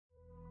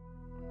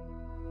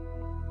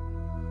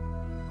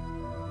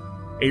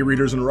Hey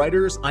readers and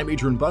writers, I'm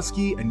Adrian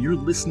Buskey, and you're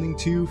listening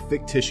to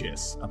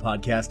Fictitious, a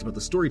podcast about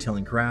the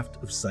storytelling craft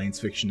of science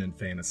fiction and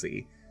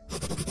fantasy.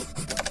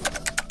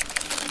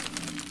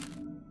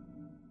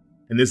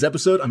 In this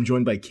episode, I'm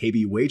joined by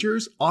KB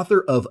Wagers,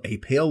 author of A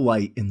Pale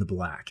Light in the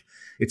Black.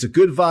 It's a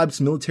good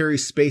vibes military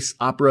space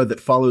opera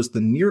that follows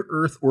the Near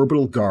Earth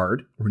Orbital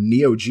Guard, or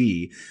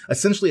NeoG,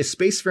 essentially a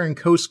spacefaring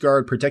coast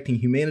guard protecting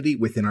humanity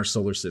within our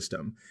solar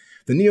system.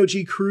 The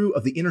NeoG crew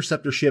of the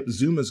Interceptor ship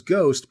Zuma's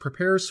Ghost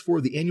prepares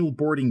for the annual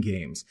boarding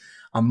games,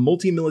 a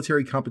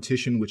multi-military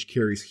competition which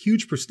carries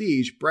huge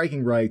prestige,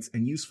 bragging rights,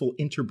 and useful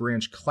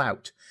interbranch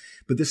clout.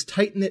 But this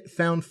tight-knit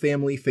found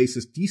family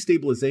faces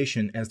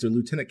destabilization as their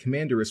lieutenant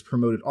commander is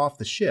promoted off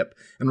the ship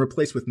and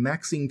replaced with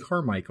Maxine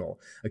Carmichael,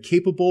 a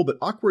capable but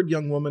awkward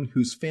young woman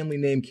whose family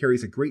name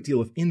carries a great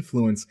deal of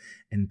influence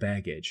and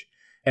baggage.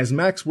 As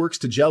Max works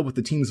to gel with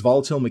the team's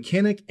volatile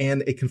mechanic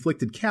and a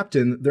conflicted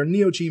captain, their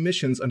NeoG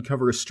missions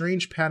uncover a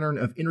strange pattern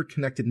of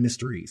interconnected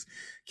mysteries.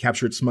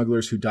 Captured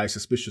smugglers who die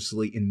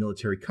suspiciously in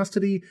military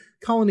custody,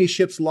 colony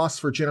ships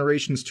lost for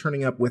generations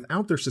turning up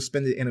without their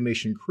suspended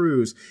animation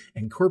crews,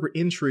 and corporate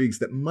intrigues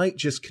that might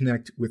just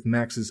connect with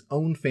Max's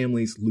own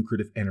family's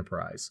lucrative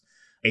enterprise.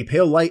 A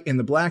Pale Light in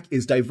the Black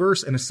is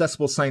diverse and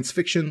accessible science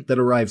fiction that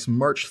arrives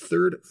March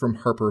 3rd from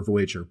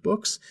HarperVoyager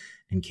Books.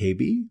 And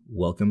KB,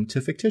 welcome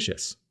to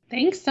Fictitious.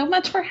 Thanks so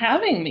much for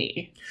having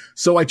me.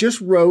 So I just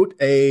wrote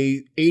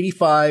a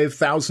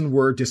 85,000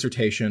 word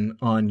dissertation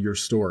on your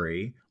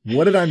story.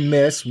 What did I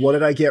miss? What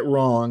did I get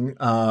wrong?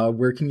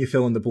 Where can you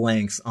fill in the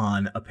blanks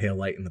on A Pale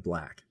Light in the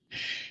Black?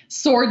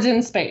 Swords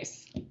in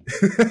space.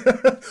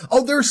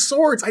 Oh, there's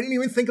swords. I didn't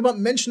even think about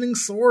mentioning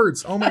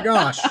swords. Oh my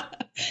gosh.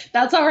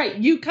 That's all right.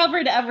 You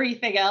covered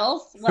everything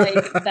else.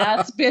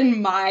 That's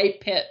been my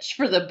pitch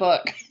for the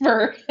book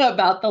for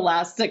about the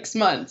last 6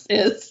 months,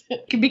 is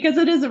because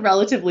it is a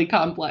relatively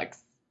complex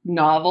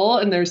novel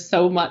and there's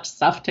so much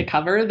stuff to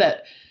cover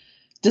that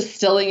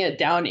distilling it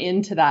down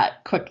into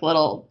that quick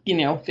little,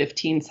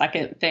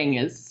 15-second thing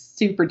is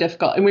super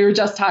difficult. And we were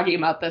just talking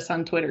about this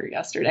on Twitter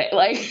yesterday.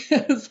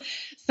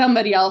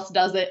 Somebody else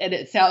does it and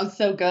it sounds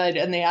so good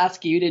and they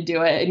ask you to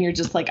do it and you're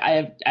just like,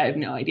 I have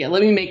no idea.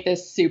 Let me make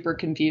this super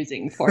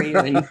confusing for you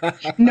and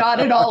not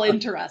at all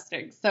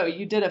interesting. So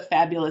you did a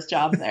fabulous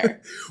job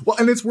there. Well,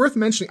 and it's worth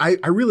mentioning,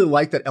 I really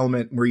like that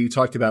element where you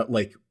talked about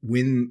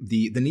when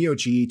the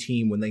NeoG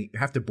team, when they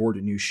have to board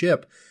a new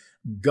ship,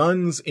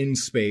 guns in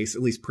space,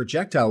 at least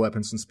projectile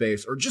weapons in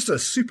space, are just a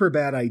super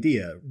bad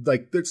idea.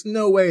 There's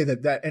no way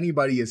that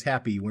anybody is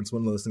happy once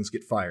one of those things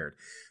get fired.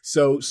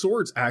 So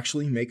swords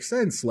actually make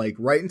sense,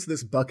 right into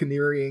this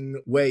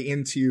buccaneering way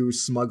into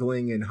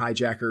smuggling and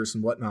hijackers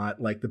and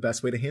whatnot. The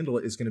best way to handle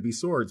it is going to be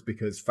swords,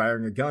 because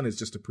firing a gun is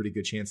just a pretty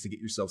good chance to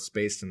get yourself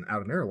spaced and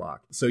out an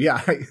airlock. So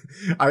yeah,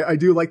 I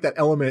do like that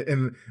element.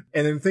 And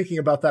in thinking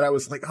about that, I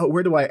was like, oh,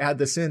 where do I add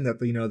this in that,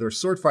 there's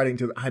sword fighting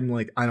to, I'm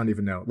like, I don't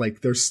even know.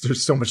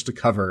 There's so much to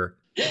cover.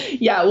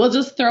 Yeah, we'll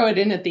just throw it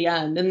in at the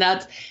end. And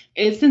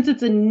since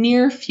it's a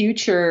near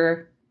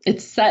future,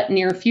 it's set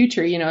near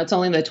future, it's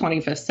only the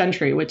 25th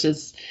century, which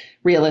is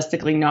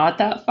realistically not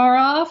that far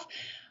off.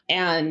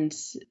 And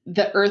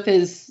the Earth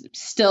is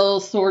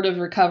still sort of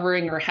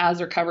recovering, or has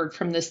recovered,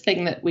 from this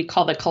thing that we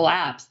call the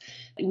collapse.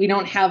 We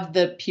don't have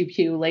the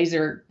pew-pew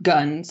laser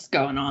guns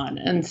going on.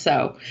 And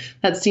so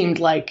that seemed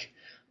like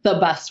the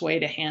best way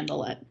to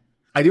handle it.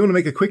 I do want to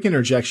make a quick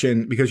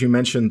interjection because you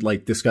mentioned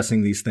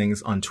discussing these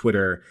things on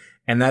Twitter.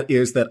 And that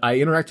is that I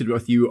interacted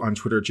with you on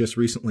Twitter just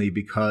recently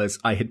because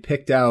I had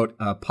picked out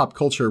a pop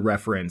culture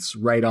reference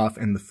right off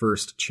in the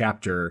first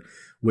chapter,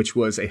 which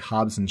was a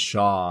Hobbs and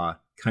Shaw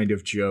kind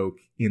of joke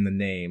in the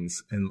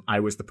names. And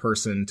I was the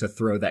person to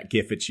throw that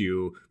GIF at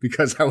you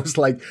because I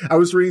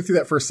was reading through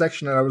that first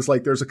section and I was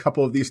like, there's a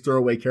couple of these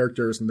throwaway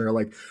characters and they're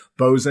like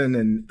Bosun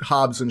and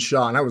Hobbs and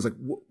Shaw. And I was like,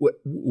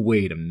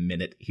 wait a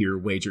minute here,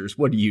 Wagers.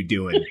 What are you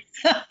doing?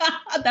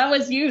 That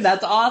was you.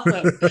 That's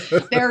awesome.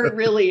 There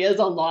really is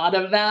a lot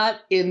of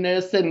that in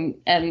this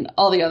and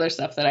all the other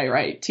stuff that I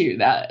write too.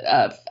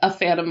 That a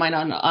fan of mine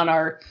on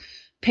our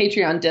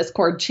Patreon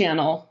Discord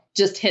channel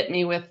just hit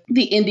me with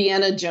the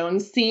Indiana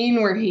Jones scene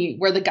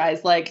where the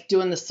guy's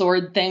doing the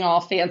sword thing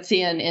all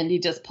fancy and Indy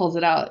just pulls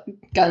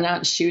gun out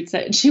and shoots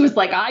it. And she was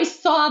like, I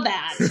saw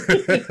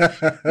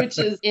that, which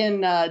is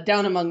in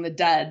Down Among the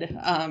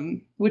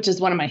Dead, which is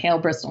one of my Hale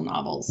Bristol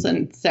novels.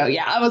 And so,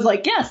 yeah, I was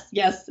like,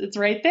 yes, it's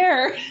right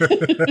there.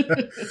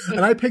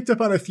 And I picked up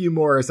on a few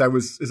more as I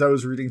was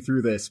reading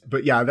through this.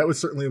 But yeah, that was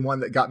certainly one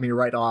that got me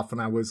right off. And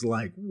I was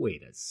like,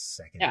 wait a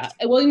second. Yeah.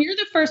 Well, and you're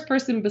the first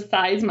person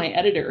besides my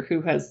editor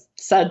who has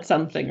said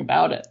something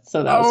about it.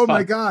 So that was fun. Oh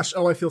my gosh.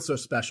 Oh, I feel so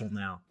special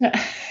now.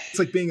 It's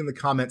like being in the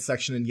comment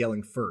section and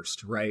yelling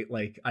first, right?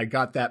 I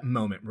got that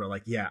moment where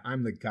yeah,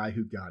 I'm the guy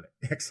who got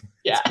it. Excellent.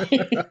 Yeah.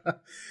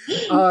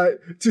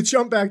 To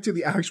jump back to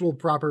the actual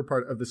proper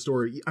part of the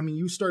story, I mean,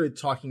 you started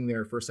talking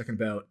there for a second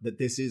about that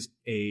this is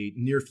a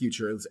near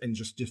future and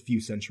just a few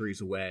centuries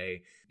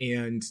away.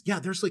 And yeah,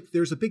 there's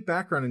a big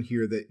background in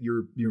here that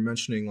you're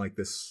mentioning,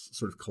 this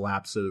sort of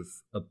collapse of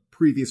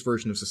previous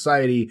version of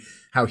society,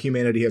 how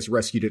humanity has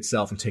rescued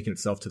itself and taken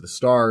itself to the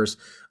stars.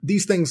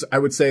 These things, I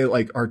would say,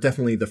 like, are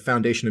definitely the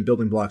foundation and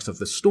building blocks of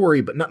the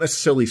story, but not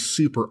necessarily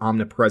super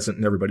omnipresent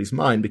in everybody's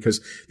mind,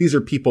 because these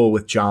are people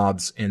with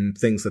jobs and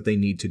things that they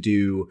need to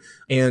do.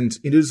 And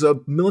it is a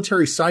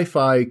military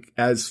sci-fi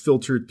as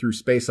filtered through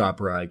space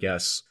opera, I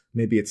guess.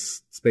 Maybe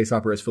it's space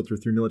opera as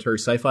filtered through military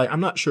sci-fi. I'm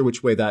not sure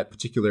which way that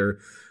particular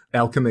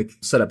alchemic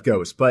setup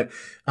goes, but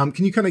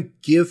can you kind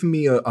of give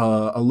me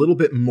a little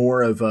bit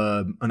more of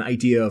an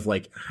idea of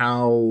like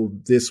how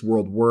this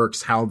world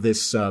works, how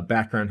this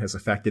background has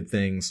affected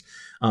things,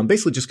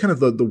 basically just kind of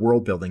the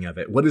world building of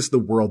it. What is the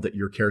world that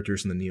your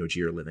characters in the NeoG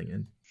are living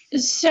in?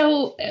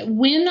 So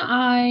when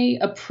I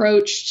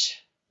approached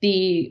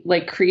the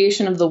like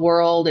creation of the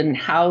world and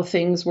how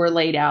things were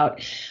laid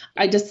out,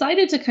 I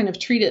decided to kind of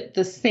treat it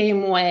the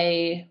same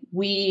way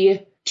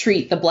we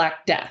treat the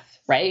Black Death,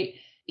 right?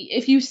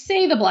 If you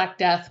say the Black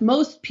Death,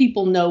 most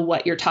people know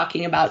what you're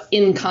talking about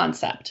in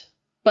concept.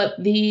 But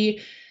the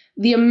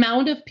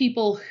amount of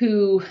people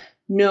who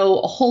know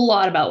a whole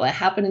lot about what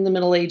happened in the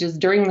Middle Ages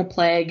during the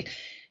plague,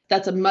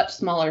 that's a much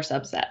smaller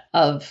subset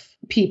of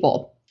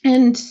people.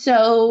 And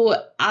so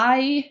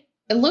I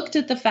looked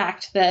at the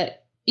fact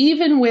that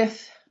even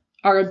with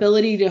our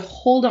ability to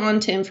hold on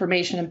to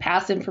information and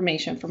pass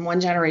information from one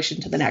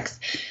generation to the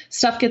next,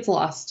 stuff gets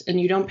lost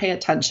and you don't pay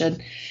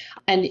attention.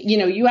 And, you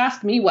know, you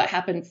asked me what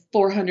happened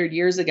 400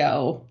 years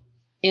ago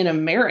in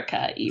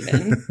America,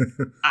 even.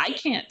 I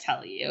can't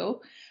tell you.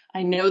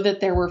 I know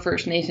that there were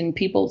First Nation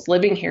peoples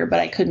living here, but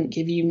I couldn't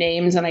give you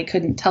names and I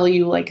couldn't tell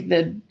you like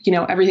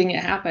everything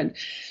that happened.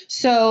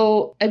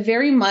 So I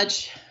very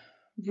much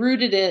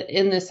rooted it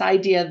in this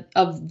idea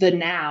of the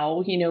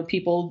now,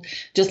 people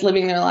just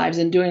living their lives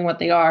and doing what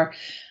they are.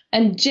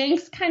 And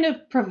Jenks kind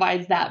of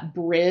provides that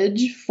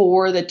bridge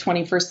for the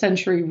 21st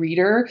century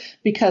reader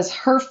because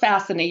her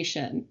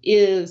fascination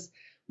is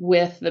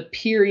with the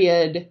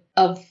period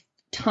of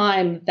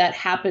time that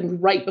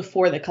happened right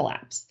before the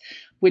collapse,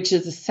 which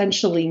is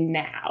essentially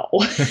now.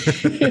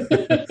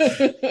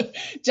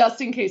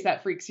 Just in case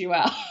that freaks you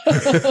out.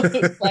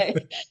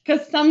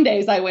 Because some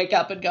days I wake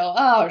up and go,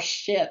 oh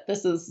shit,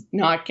 this is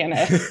not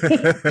gonna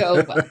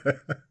go well.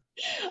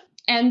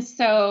 And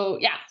so,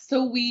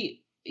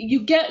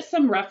 you get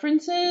some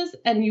references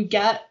and you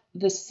get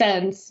the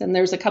sense, and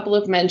there's a couple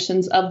of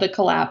mentions of the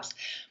collapse,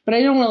 but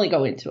I don't really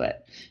go into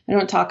it. I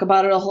don't talk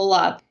about it a whole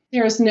lot.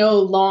 There's no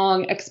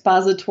long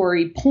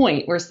expository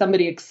point where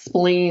somebody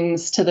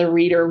explains to the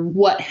reader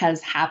what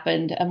has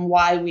happened and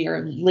why we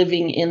are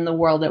living in the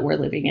world that we're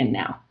living in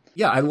now.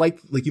 Yeah, I like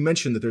you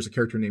mentioned that there's a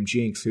character named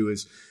Jinx who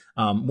is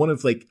one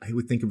of I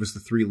would think of as the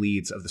three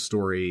leads of the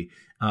story,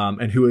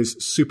 and who is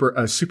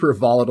super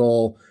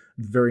volatile,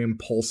 very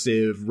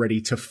impulsive,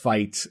 ready to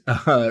fight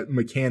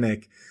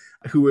mechanic,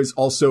 who is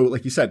also,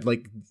 like you said,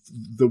 like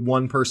the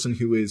one person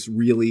who is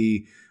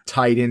really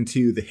tied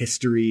into the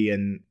history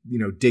and,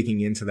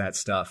 digging into that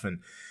stuff. And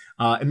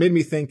it made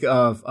me think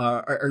of,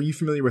 are you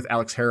familiar with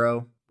Alex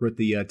Harrow, wrote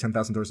the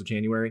 10,000 Doors of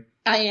January?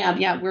 I am.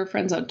 Yeah. We're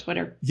friends on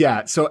Twitter.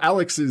 Yeah. So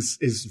Alex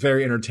is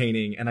very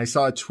entertaining. And I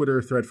saw a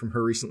Twitter thread from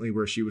her recently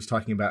where she was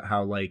talking about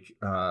how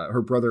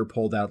her brother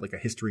pulled out like a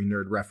history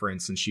nerd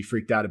reference and she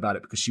freaked out about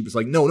it because she was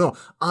like, no,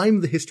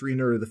 I'm the history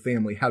nerd of the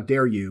family. How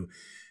dare you?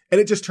 And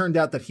it just turned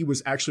out that he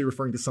was actually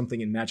referring to something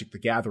in Magic the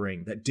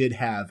Gathering that did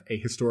have a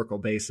historical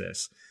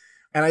basis.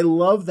 And I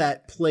love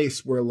that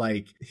place where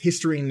like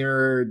history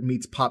nerd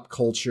meets pop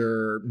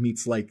culture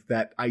meets like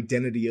that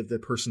identity of the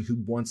person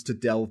who wants to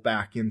delve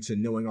back into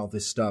knowing all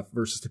this stuff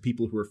versus to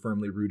people who are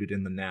firmly rooted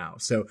in the now.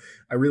 So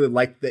I really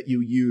like that you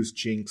use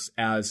Jinx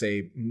as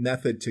a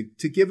method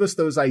to give us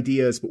those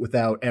ideas, but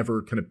without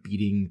ever kind of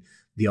beating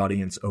the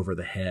audience over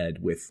the head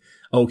with,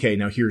 okay,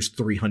 now here's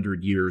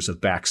 300 years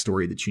of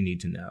backstory that you need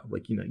to know.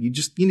 Like, you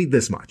need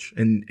this much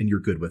and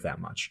you're good with that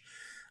much.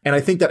 And I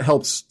think that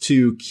helps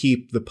to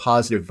keep the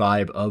positive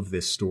vibe of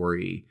this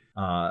story.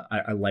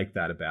 I like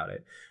that about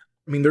it.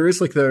 I mean,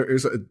 there's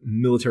a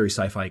military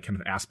sci-fi kind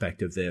of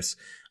aspect of this.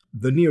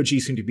 The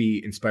NeoG seem to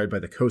be inspired by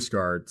the Coast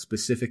Guard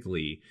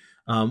specifically.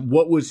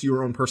 What was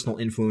your own personal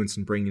influence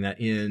in bringing that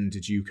in?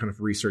 Did you kind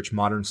of research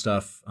modern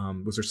stuff?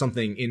 Was there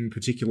something in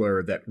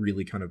particular that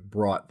really kind of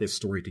brought this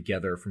story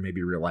together from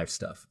maybe real life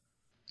stuff?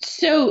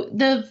 So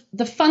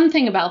the fun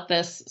thing about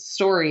this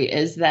story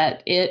is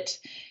that it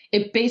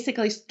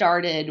basically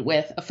started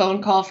with a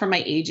phone call from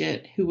my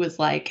agent who was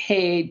like,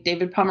 hey,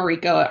 David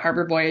Pomerico at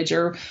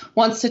HarperVoyager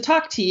wants to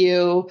talk to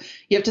you.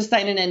 You have to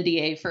sign an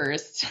NDA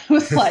first. I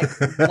was like,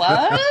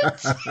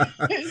 what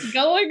is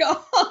going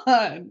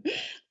on?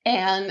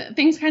 And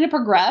things kind of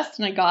progressed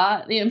and I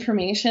got the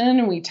information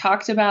and we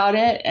talked about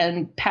it.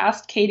 And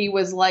past Katie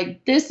was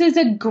like, this is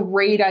a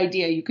great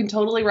idea. You can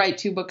totally write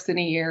 2 books in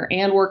a year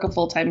and work a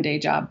full-time day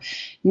job.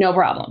 No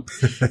problem.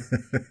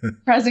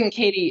 Present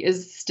Katie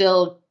is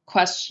still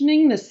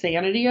questioning the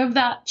sanity of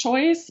that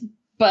choice,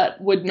 but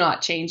would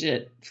not change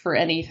it for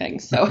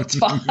anything. So it's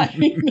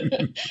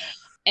fine.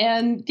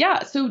 And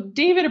yeah, so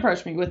David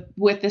approached me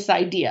with this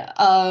idea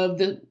of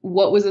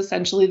what was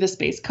essentially the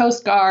Space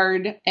Coast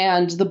Guard,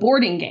 and the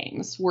boarding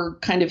games were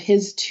kind of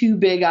his two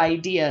big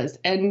ideas.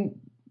 And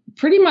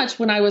pretty much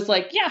when I was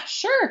like, yeah,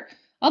 sure,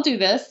 I'll do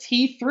this,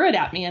 he threw it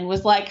at me and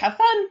was like, have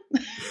fun,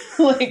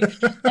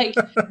 like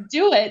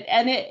do it.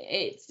 And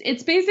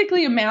it's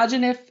basically,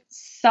 imagine if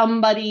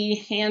somebody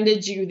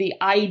handed you the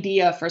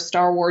idea for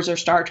Star Wars or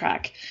Star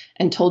Trek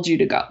and told you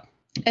to go.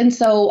 And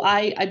so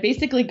I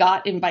basically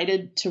got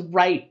invited to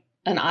write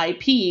an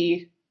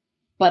IP,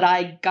 but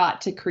I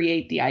got to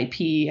create the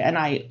IP and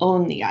I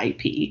own the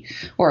IP,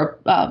 or,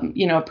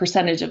 a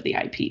percentage of the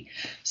IP.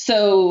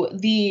 So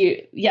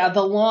the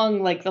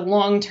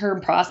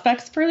long-term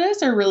prospects for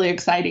this are really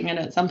exciting. And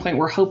at some point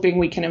we're hoping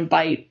we can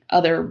invite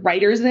other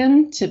writers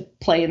in to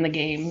play in the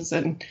games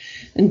and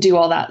do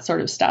all that sort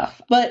of stuff.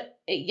 But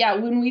yeah,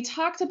 when we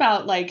talked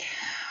about like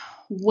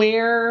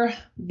where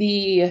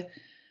the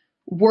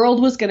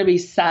world was going to be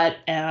set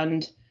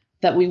and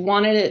that we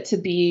wanted it to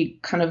be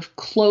kind of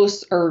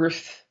close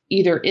Earth,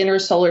 either inner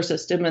solar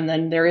system, and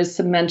then there is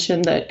some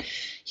mention that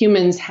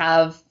humans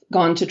have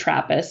gone to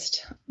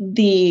TRAPPIST.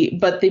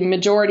 But the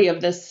majority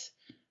of this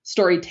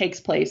story takes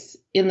place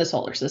in the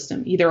solar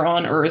system, either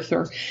on Earth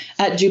or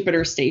at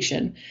Jupiter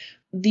Station.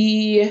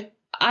 The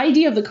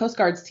idea of the Coast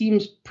Guard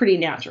seems pretty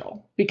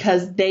natural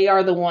because they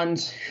are the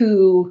ones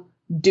who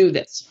do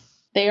this.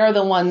 They are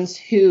the ones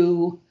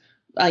who,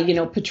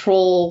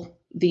 patrol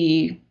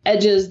the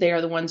edges. They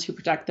are the ones who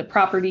protect the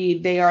property.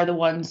 They are the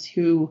ones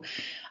who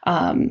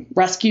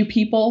rescue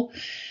people.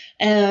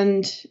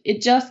 And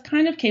it just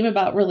kind of came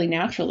about really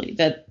naturally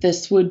that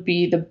this would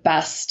be the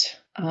best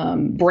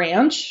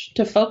branch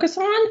to focus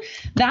on.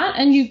 That,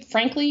 and you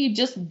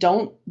just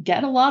don't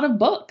get a lot of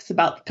books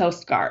about the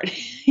Coast Guard,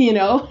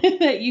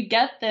 that you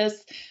get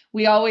this.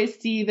 We always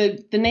see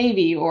the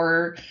Navy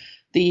or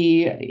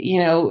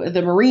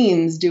the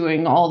Marines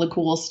doing all the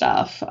cool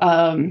stuff.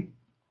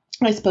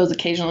 I suppose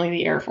occasionally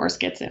the Air Force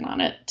gets in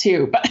on it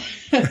too, but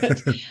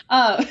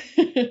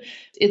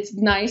it's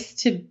nice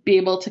to be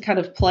able to kind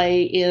of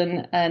play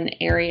in an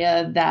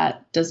area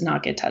that does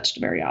not get touched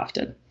very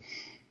often.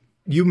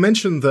 You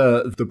mentioned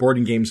the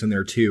boarding games in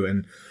there too.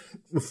 And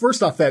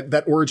first off,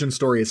 that origin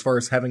story, as far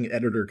as having an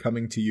editor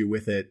coming to you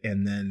with it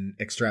and then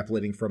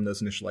extrapolating from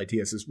those initial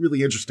ideas, is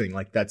really interesting.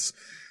 Like that's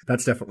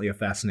definitely a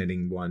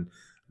fascinating one.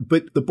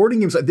 But the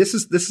boarding games, this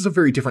is a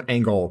very different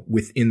angle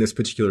within this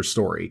particular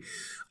story.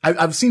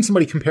 I've seen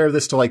somebody compare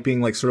this to like being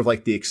like sort of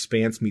like The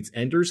Expanse meets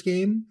Ender's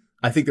Game.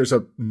 I think there's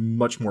a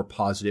much more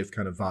positive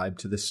kind of vibe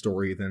to this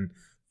story than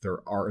there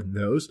are in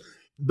those.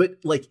 But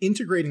like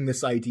integrating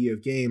this idea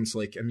of games,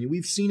 like, I mean,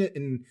 we've seen it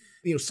in,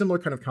 similar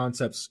kind of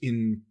concepts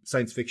in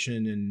science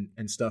fiction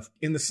and stuff,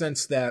 in the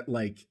sense that,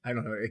 like, I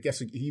don't know, I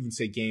guess you even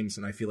say games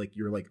and I feel like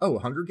you're like, oh,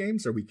 Hunger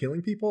Games? Are we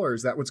killing people? Or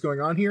is that what's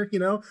going on here?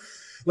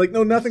 Like,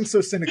 no, nothing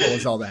so cynical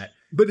as all that.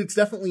 But it's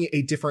definitely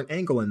a different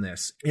angle in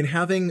this. And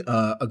having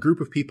a group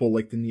of people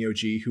like the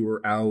NeoG who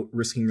are out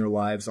risking their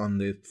lives on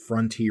the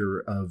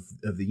frontier of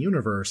the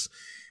universe,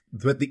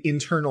 but the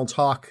internal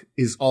talk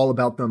is all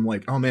about them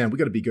like, oh man, we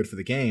got to be good for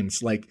the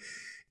games. Like,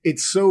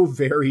 it's so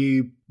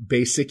very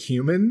basic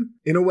human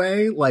in a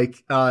way,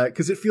 like,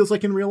 because it feels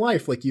like in real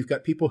life, like you've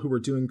got people who are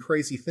doing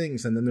crazy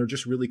things and then they're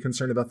just really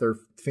concerned about their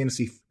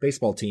fantasy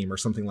baseball team or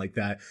something like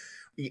that.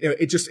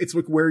 It's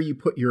like where you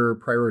put your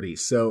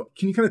priorities. So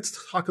can you kind of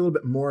talk a little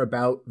bit more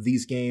about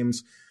these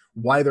games,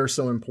 why they're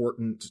so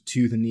important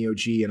to the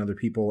NeoG and other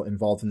people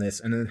involved in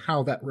this, and then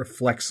how that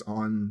reflects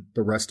on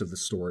the rest of the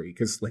story?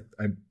 Because like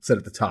I said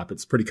at the top,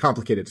 it's pretty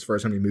complicated as far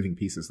as how many moving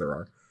pieces there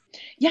are.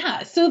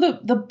 Yeah, so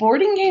the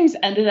boarding games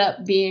ended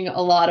up being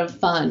a lot of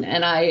fun.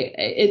 And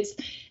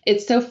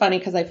it's so funny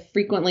because I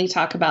frequently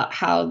talk about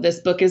how this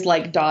book is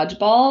like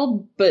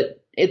dodgeball, but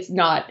it's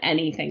not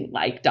anything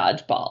like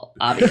dodgeball,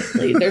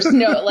 obviously. There's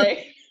no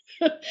like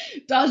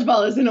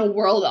dodgeball is in a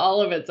world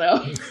all of its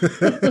own.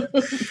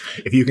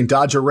 If you can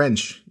dodge a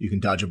wrench, you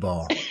can dodge a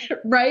ball.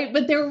 Right.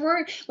 But there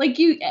were like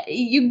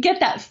you get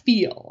that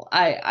feel,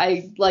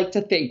 I like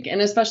to think.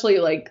 And especially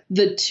like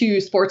the two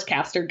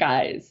sportscaster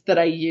guys that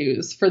I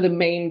use for the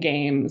main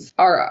games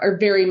are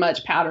very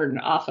much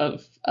patterned off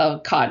of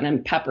Cotton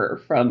and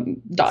Pepper from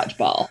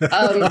Dodgeball.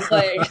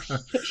 Like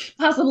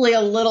possibly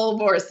a little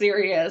more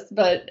serious,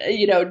 but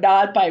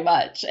not by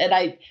much. And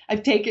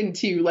I've taken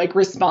to like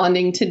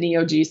responding to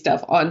NeoG stuff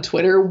on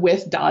Twitter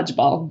with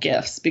Dodgeball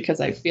GIFs because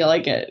I feel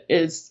like it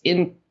is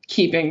in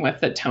keeping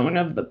with the tone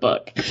of the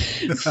book.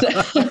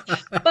 So,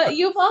 but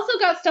you've also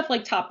got stuff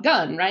like Top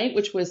Gun, right?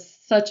 Which was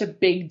such a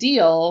big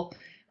deal.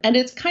 And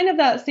it's kind of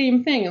that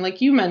same thing. And like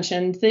you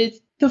mentioned,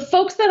 the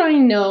folks that I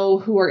know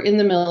who are in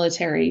the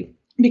military,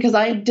 because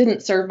I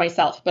didn't serve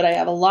myself, but I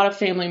have a lot of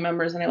family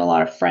members and I have a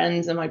lot of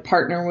friends, and my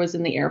partner was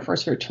in the Air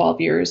Force for 12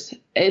 years.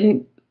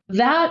 And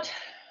that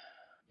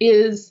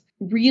is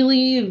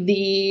really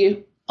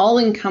the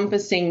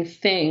all-encompassing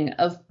thing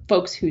of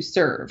folks who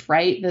serve,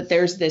 right? That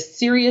there's this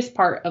serious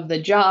part of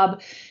the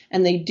job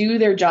and they do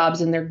their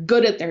jobs and they're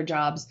good at their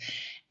jobs.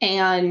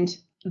 And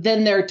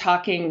then they're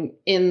talking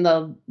in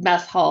the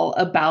mess hall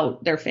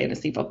about their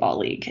fantasy football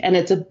league, and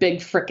it's a big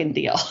frickin'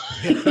 deal.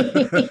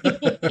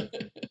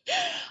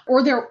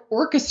 Or they're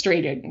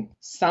orchestrating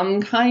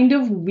some kind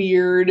of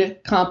weird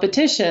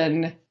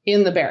competition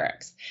in the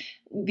barracks.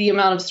 The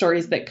amount of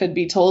stories that could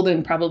be told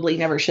and probably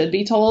never should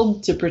be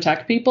told to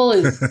protect people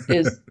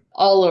is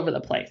all over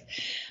the place.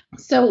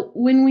 So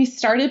when we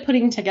started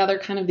putting together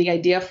kind of the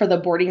idea for the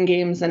boarding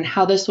games and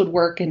how this would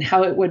work and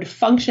how it would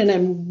function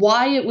and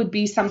why it would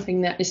be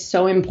something that is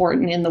so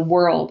important in the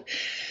world,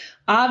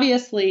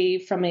 obviously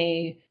from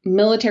a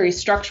military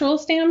structural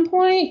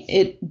standpoint,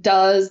 it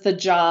does the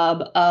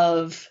job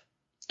of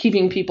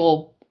keeping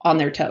people on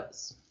their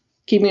toes,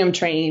 keeping them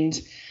trained,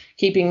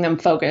 keeping them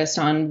focused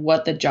on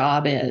what the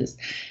job is.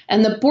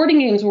 And the boarding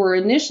games were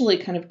initially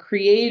kind of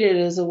created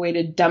as a way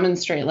to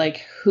demonstrate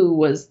like who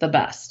was the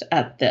best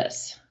at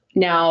this.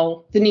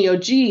 Now, the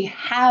NeoG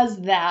has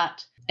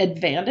that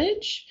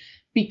advantage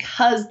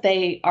because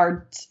they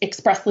are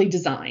expressly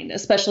designed,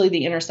 especially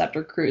the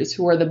Interceptor crews,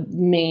 who are the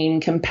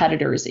main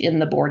competitors in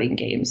the boarding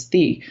games.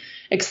 The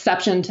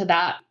exception to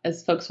that,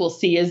 as folks will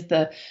see, is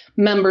the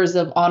members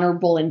of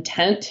Honorable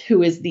Intent,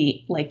 who is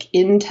the like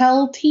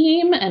intel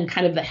team and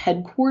kind of the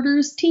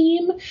headquarters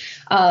team.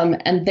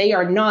 And they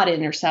are not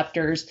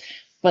interceptors,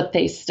 but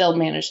they still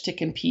manage to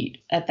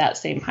compete at that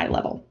same high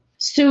level.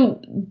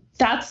 So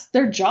that's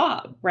their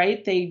job,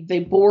 right?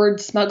 They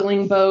board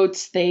smuggling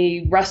boats,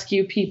 they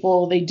rescue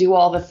people, they do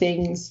all the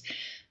things.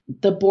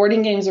 The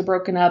boarding games are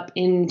broken up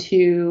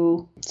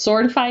into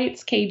sword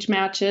fights, cage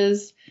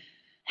matches,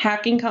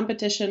 hacking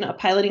competition, a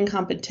piloting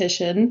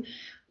competition,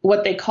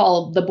 what they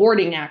call the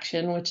boarding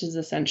action, which is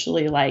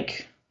essentially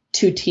like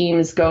two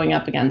teams going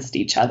up against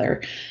each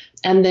other.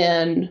 And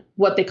then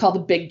what they call the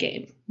big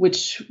game,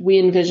 which we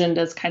envisioned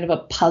as kind of a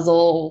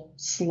puzzle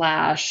 /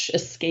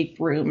 escape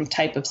room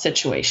type of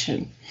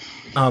situation.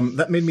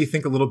 That made me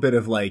think a little bit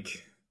of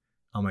like,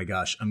 oh my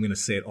gosh, I'm going to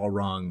say it all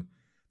wrong.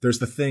 There's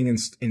the thing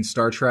in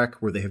Star Trek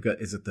where they have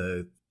got, is it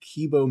the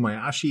Kibo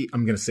Mayashi?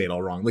 I'm going to say it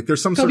all wrong. Like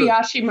there's some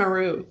Kobayashi sort of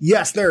Maru.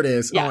 Yes, there it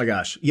is. Yeah. Oh my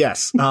gosh.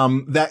 Yes.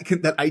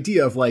 That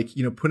idea of like,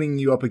 putting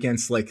you up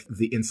against like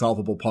the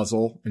insolvable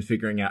puzzle and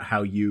figuring out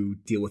how you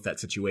deal with that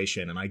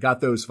situation. And I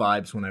got those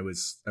vibes when I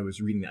was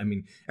reading. I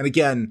mean, and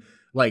again,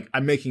 like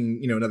I'm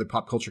making, another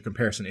pop culture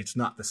comparison. It's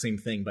not the same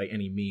thing by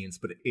any means,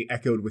 but it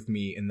echoed with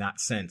me in that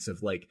sense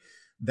of like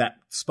that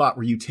spot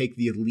where you take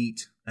the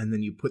elite and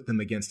then you put them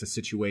against a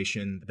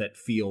situation that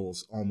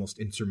feels almost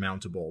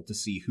insurmountable to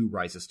see who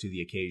rises to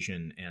the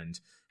occasion and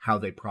how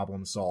they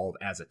problem solve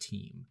as a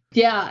team.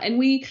 Yeah.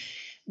 And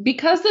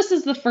because this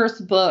is the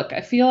first book,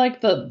 I feel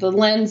like the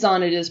lens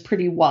on it is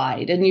pretty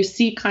wide, and you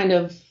see kind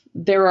of,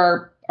 there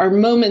are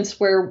moments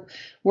where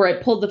I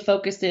pulled the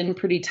focus in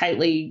pretty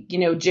tightly.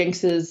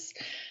 Jinx's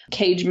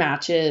cage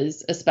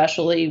matches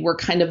especially were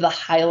kind of the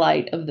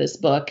highlight of this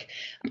book,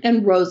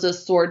 and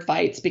Rosa's sword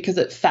fights because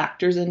it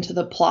factors into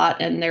the plot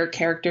and their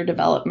character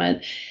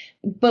development.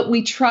 But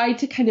we tried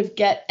to kind of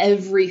get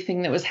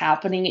everything that was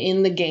happening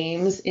in the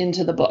games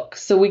into the book.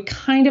 So we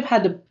kind of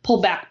had to pull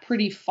back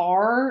pretty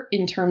far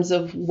in terms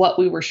of what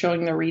we were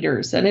showing the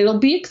readers. And it'll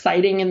be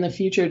exciting in the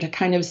future to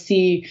kind of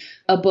see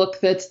a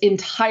book that's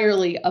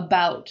entirely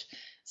about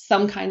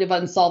some kind of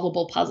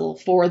unsolvable puzzle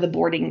for the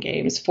boarding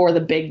games, for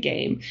the big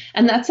game.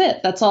 And that's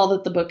it. That's all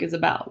that the book is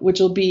about, which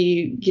will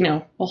be,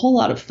 a whole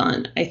lot of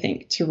fun, I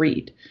think, to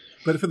read.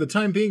 But for the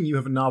time being, you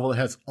have a novel that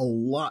has a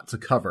lot to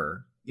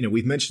cover.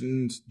 We've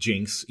mentioned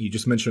Jinx. You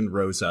just mentioned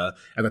Rosa.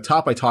 At the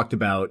top, I talked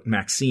about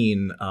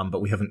Maxine,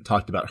 but we haven't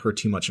talked about her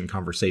too much in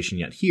conversation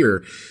yet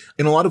here.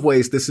 In a lot of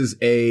ways, this is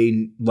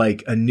a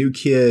new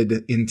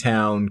kid in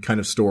town kind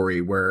of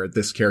story where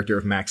this character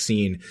of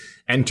Maxine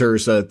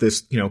enters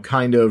this,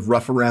 kind of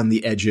rough around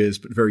the edges,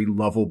 but very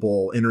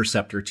lovable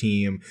Interceptor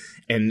team,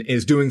 and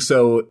is doing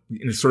so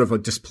in sort of a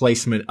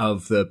displacement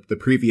of the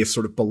previous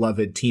sort of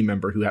beloved team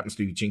member who happens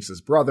to be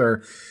Jinx's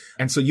brother.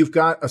 And so you've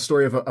got a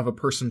story of a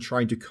person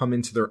trying to come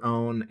into their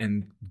own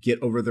and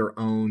get over their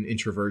own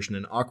introversion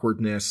and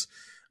awkwardness.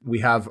 We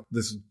have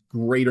this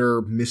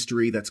greater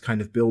mystery that's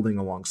kind of building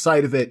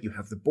alongside of it. You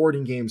have the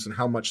boarding games and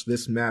how much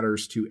this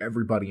matters to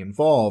everybody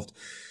involved.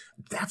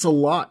 That's a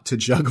lot to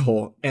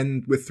juggle.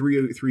 And with three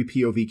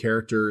POV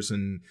characters,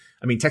 and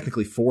I mean,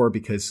 technically 4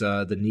 because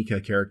the Nika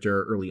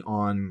character early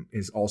on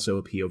is also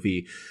a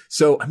POV.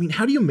 So, I mean,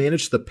 how do you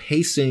manage the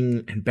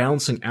pacing and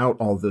balancing out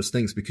all of those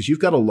things? Because you've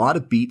got a lot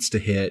of beats to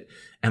hit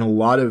and a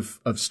lot of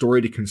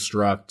story to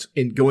construct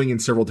and going in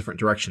several different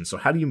directions. So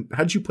how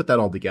did you put that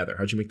all together?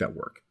 How'd you make that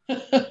work?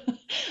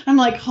 I'm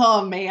like,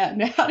 oh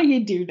man, how do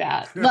you do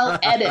that? Well,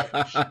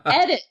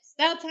 edit.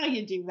 That's how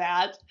you do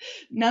that.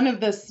 None of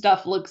this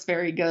stuff looks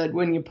very good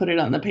when you put it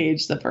on the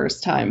page the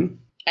first time.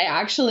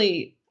 I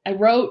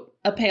wrote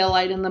A Pale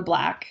Light in the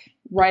Black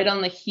right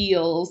on the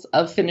heels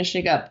of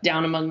finishing up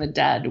Down Among the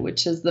Dead,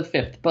 which is the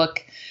 5th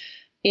book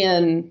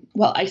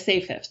I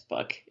say 5th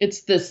book.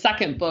 It's the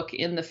 2nd book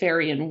in the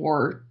Fairy and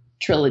War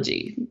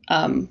trilogy,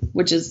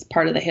 which is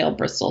part of the Hale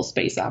Bristol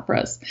space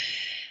operas.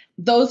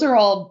 Those are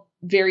all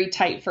very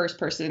tight first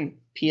person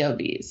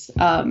POVs.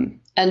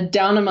 And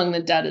Down Among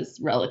the Dead is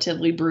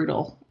relatively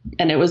brutal.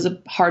 And it was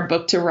a hard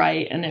book to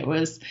write. And it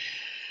was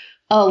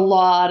a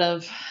lot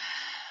of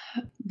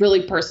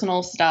really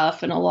personal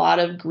stuff and a lot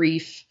of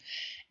grief.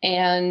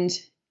 And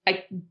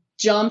I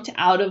jumped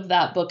out of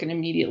that book and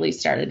immediately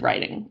started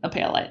writing A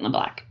Pale Light in the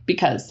Black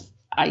because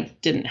I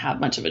didn't have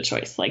much of a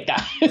choice like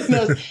that.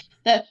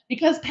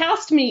 Because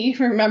Past Me,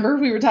 remember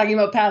we were talking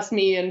about Past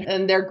Me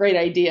and their great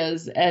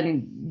ideas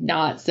and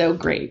not so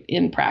great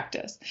in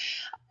practice.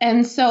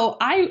 And so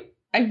I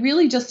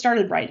really just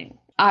started writing.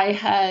 I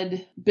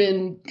had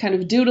been kind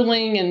of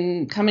doodling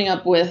and coming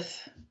up with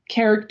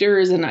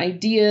characters and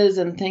ideas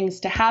and things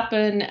to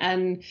happen.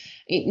 And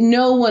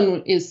no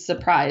one is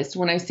surprised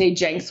when I say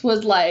Jenks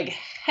was like,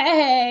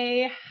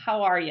 hey,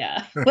 how are you?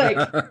 Like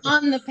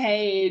on the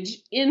page,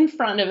 in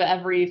front of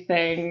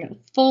everything,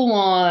 full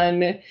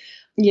on,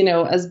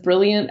 as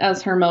brilliant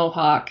as her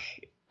mohawk.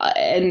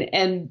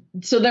 And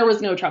so there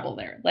was no trouble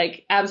there,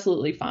 like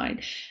absolutely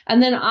fine.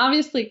 And then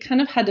obviously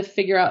kind of had to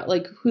figure out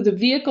like who the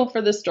vehicle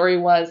for the story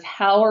was.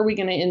 How are we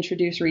going to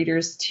introduce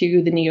readers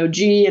to the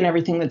NeoG and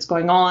everything that's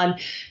going on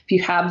if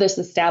you have this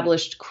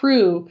established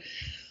crew?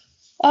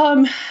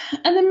 And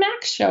then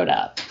Max showed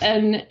up,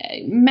 and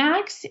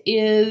Max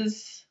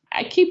is,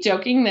 I keep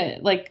joking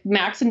that like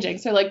Max and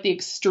Jenks are like the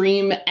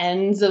extreme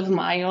ends of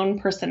my own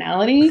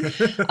personality,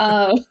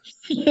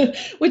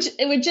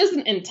 which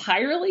isn't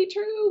entirely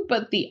true,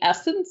 but the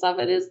essence of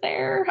it is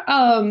there.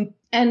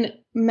 And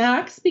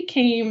Max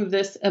became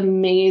this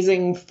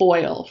amazing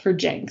foil for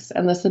Jenks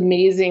and this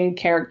amazing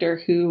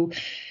character who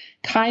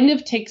kind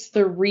of takes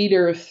the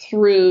reader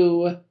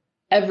through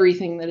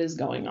everything that is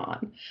going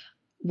on.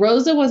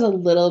 Rosa was a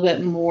little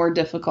bit more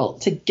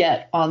difficult to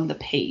get on the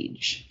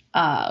page,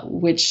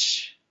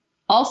 which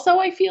also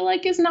I feel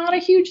like is not a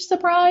huge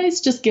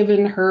surprise, just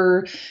given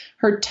her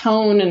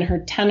tone and her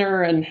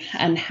tenor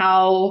and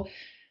how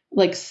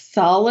like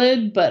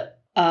solid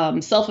but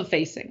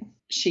self-effacing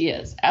she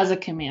is as a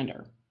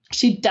commander.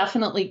 She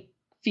definitely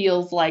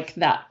feels like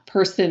that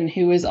person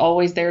who is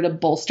always there to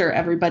bolster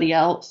everybody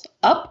else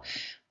up,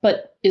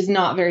 but is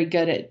not very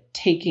good at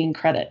taking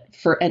credit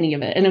for any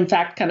of it. And in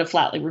fact, kind of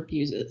flatly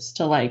refuses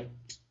to like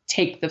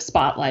take the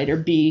spotlight or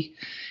be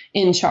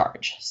in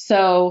charge.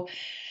 So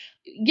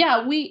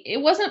yeah,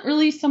 it wasn't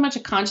really so much a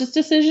conscious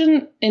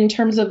decision in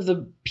terms of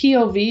the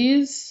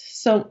POVs.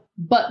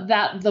 But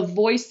that the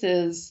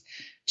voices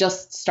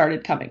just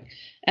started coming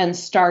and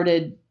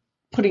started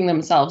putting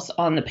themselves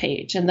on the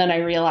page. And then I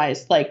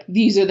realized like,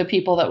 these are the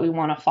people that we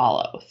want to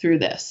follow through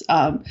this,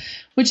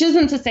 which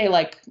isn't to say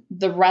like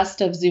the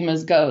rest of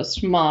Zuma's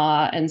Ghost,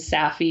 Ma and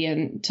Safi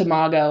and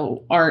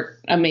Tamago aren't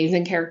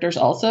amazing characters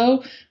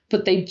also,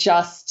 but they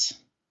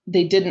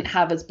didn't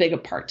have as big a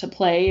part to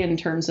play in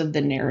terms of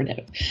the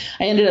narrative.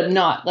 I ended up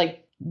not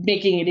like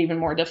making it even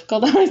more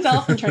difficult on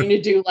myself and trying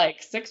to do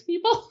like 6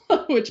 people,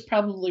 which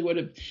probably would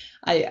have,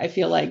 I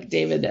feel like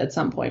David at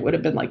some point would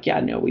have been like,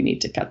 yeah, no, we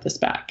need to cut this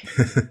back.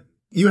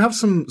 You have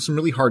some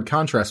really hard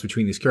contrast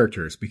between these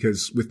characters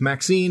because with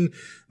Maxine,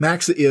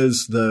 Max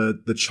is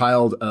the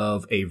child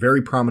of a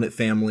very prominent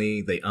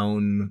family. They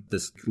own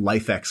this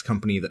LifeX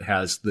company that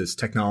has this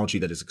technology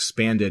that has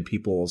expanded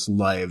people's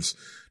lives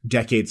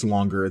decades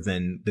longer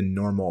than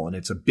normal. And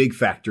it's a big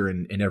factor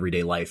in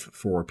everyday life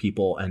for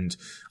people, and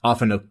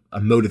often a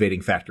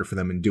motivating factor for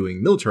them in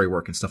doing military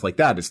work and stuff like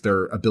that is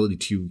their ability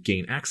to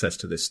gain access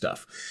to this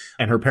stuff.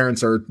 And her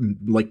parents are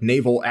like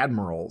naval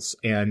admirals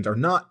and are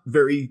not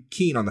very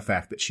keen on the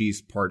fact that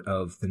she's part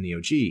of the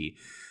NeoG.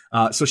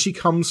 So she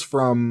comes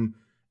from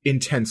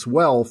intense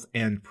wealth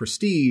and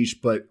prestige,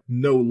 but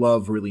no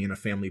love really in a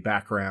family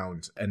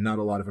background and not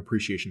a lot of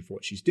appreciation for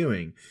what she's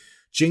doing.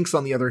 Jinx,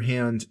 on the other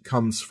hand,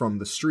 comes from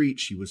the street.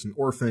 She was an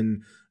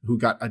orphan who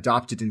got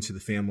adopted into the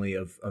family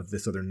of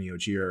this other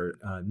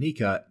NeoGer,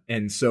 Nika,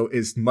 and so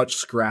is much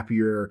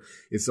scrappier,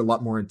 is a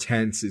lot more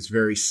intense, is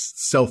very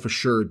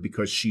self-assured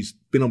because she's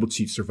been able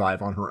to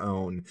survive on her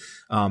own.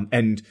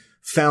 And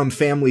found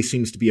family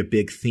seems to be a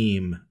big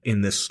theme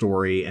in this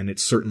story, and it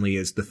certainly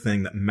is the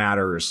thing that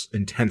matters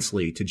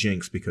intensely to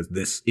Jinx because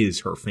this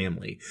is her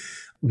family.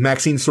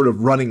 Maxine's sort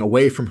of running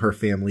away from her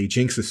family.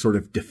 Jinx is sort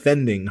of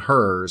defending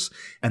hers.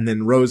 And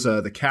then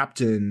Rosa, the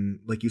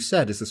captain, like you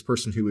said, is this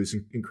person who is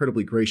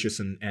incredibly gracious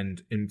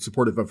and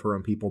supportive of her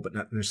own people, but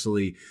not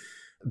necessarily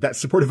that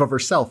supportive of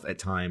herself at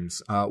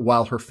times,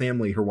 while her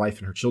family, her wife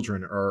and her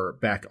children are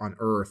back on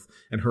Earth,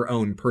 and her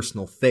own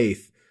personal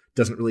faith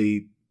doesn't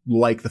really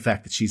like the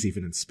fact that she's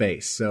even in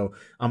space. So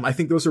I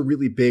think those are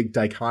really big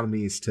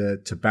dichotomies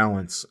to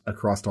balance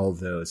across all of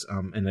those.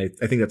 And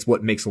I think that's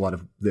what makes a lot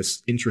of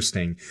this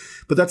interesting.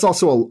 But that's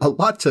also a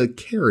lot to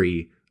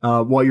carry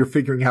while you're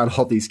figuring out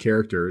all these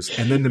characters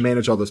and then to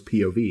manage all those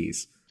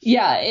POVs.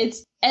 Yeah,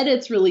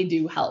 edits really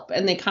do help,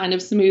 and they kind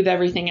of smooth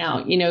everything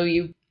out.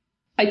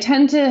 I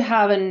tend to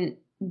have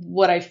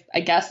what I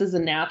guess is a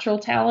natural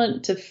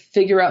talent to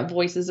figure out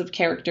voices of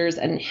characters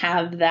and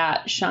have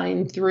that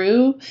shine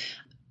through.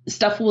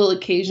 Stuff will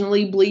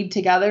occasionally bleed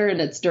together, and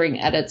it's during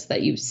edits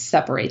that you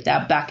separate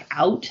that back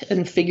out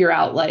and figure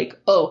out like,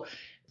 oh,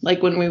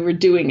 Like when we were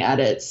doing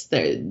edits,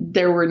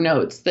 there were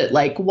notes that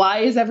like, why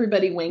is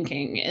everybody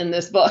winking in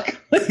this book?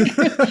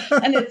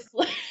 And it's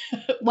like,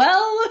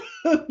 well,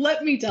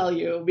 let me tell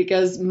you,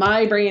 because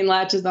my brain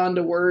latches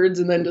onto words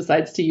and then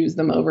decides to use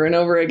them over and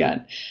over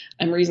again.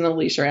 I'm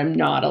reasonably sure I'm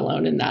not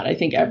alone in that. I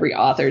think every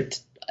author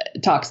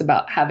talks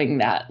about having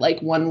that,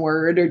 like one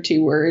word or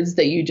two words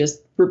that you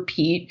just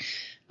repeat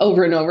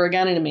over and over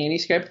again in a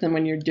manuscript. And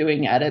when you're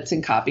doing edits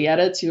and copy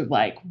edits, you're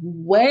like,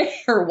 why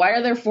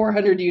are there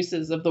 400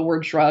 uses of the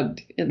word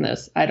shrugged in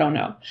this? I don't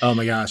know. Oh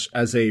my gosh.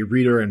 As a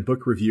reader and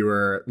book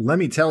reviewer, let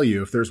me tell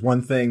you, if there's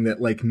one thing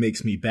that like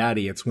makes me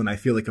batty, it's when I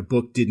feel like a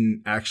book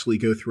didn't actually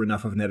go through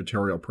enough of an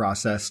editorial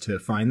process to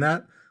find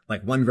that.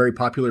 Like one very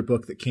popular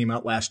book that came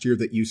out last year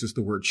that uses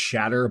the word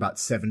shatter about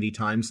 70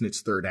 times in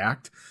its third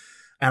act.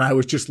 And I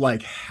was just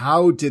like,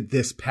 how did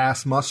this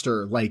pass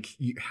muster? Like,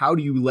 how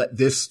do you let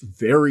this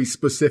very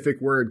specific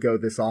word go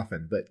this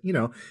often? But, you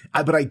know,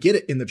 but I get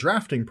it in the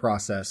drafting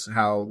process,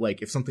 how,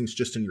 like, if something's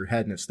just in your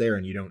head and it's there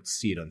and you don't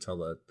see it until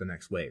the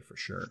next wave, for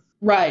sure.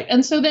 Right.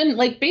 And so then,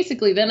 like,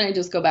 basically, then I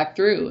just go back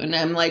through and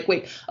I'm like,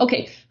 wait,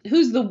 okay,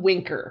 who's the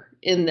winker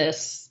in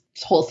this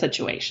whole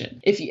situation?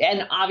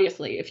 And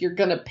obviously, if you're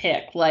going to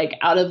pick, like,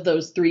 out of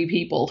those three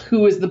people,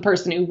 who is the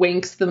person who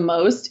winks the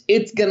most,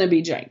 it's going to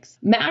be Jenks.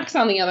 Max,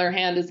 on the other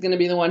hand, is going to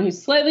be the one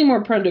who's slightly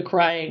more prone to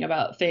crying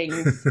about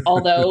things,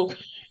 although,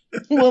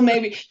 well,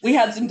 maybe we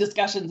had some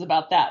discussions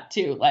about that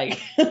too. Like,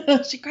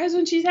 she cries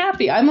when she's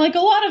happy. I'm like, a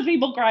lot of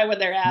people cry when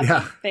they're happy.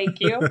 Yeah. Thank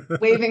you.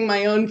 Waving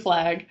my own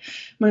flag,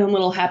 my own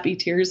little happy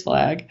tears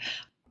flag.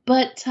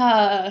 But,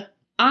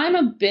 I'm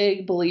a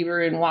big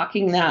believer in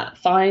walking that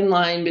fine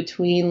line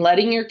between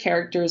letting your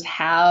characters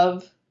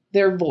have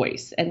their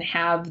voice and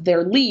have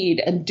their lead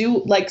and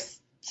do, like,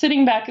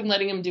 sitting back and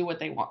letting them do what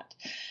they want,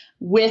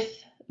 with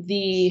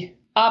the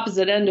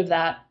opposite end of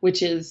that,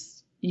 which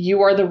is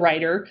you are the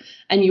writer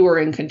and you are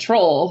in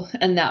control.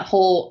 And that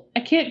whole I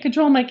can't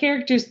control my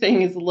characters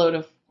thing is a load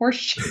of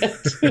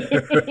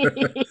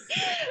horseshit.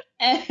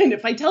 And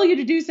if I tell you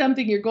to do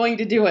something, you're going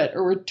to do it,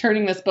 or we're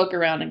turning this book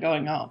around and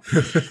going home.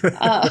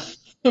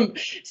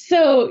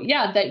 So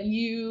yeah, that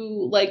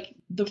you, like,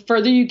 the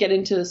further you get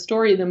into the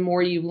story, the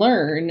more you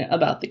learn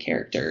about the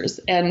characters.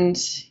 And,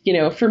 you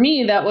know, for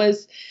me, that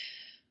was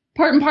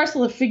part and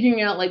parcel of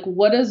figuring out, like,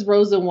 what does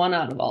Rosa want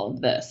out of all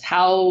of this?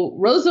 How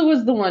Rosa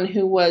was the one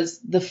who was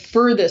the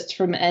furthest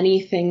from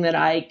anything that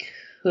I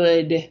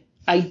could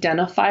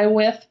identify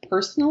with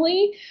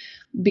personally,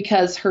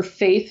 because her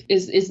faith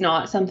is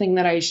not something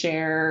that I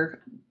share.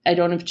 I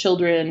don't have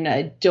children.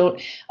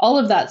 All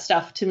of that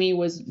stuff to me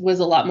was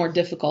a lot more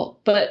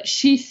difficult, but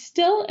she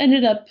still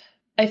ended up,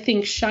 I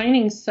think,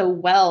 shining so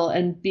well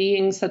and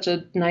being such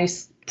a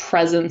nice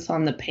presence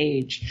on the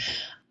page.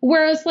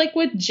 Whereas, like,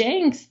 with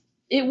Jenks,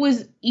 it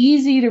was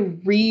easy to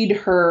read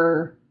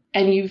her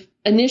and you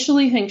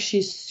initially think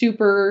she's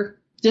super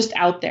just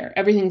out there.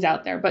 Everything's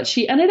out there, but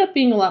she ended up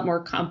being a lot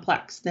more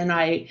complex than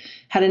I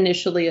had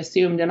initially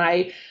assumed. And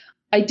I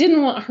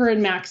didn't want her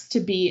and Max to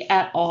be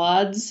at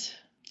odds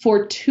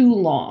for too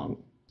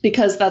long,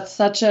 because that's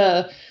such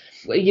a,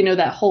 you know,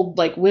 that whole,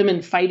 like,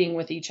 women fighting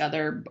with each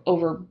other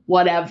over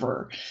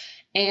whatever.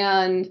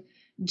 And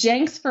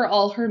Jenks, for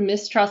all her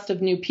mistrust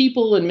of new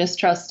people and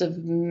mistrust of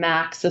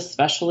Max,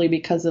 especially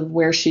because of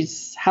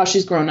how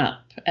she's grown up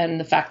and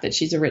the fact that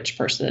she's a rich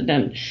person.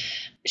 And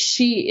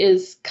she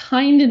is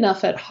kind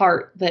enough at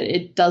heart that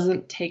it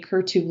doesn't take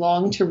her too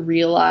long to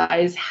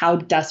realize how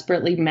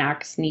desperately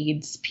Max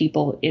needs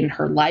people in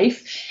her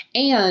life,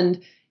 and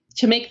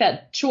to make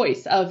that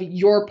choice of,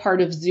 you're part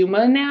of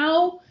Zuma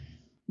now,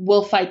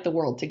 we'll fight the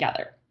world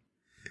together.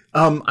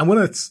 I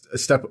want to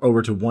step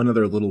over to one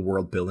other little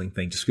world building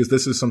thing, just because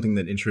this is something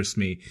that interests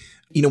me.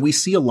 You know, we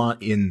see a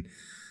lot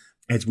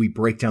as we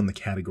break down the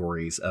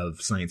categories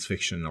of science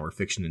fiction or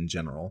fiction in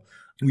general,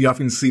 we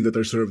often see that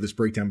there's sort of this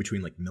breakdown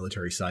between, like,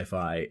 military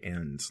sci-fi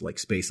and, like,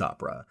 space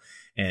opera.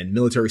 And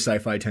military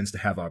sci-fi tends to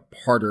have a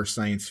harder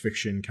science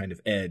fiction kind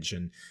of edge,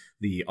 and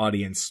the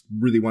audience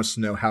really wants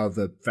to know how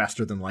the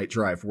faster than light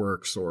drive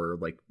works, or,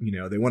 like, you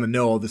know, they want to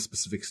know all this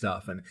specific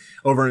stuff. And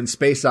over in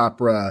space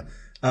opera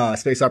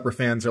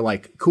fans are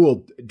like,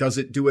 cool, does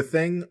it do a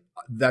thing?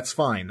 That's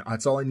fine.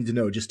 That's all I need to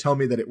know. Just tell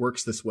me that it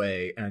works this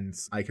way and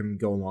I can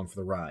go along for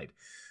the ride.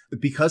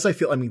 Because I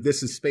feel, I mean,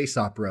 this is space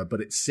opera,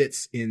 but it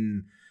sits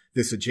in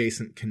this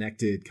adjacent,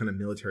 connected kind of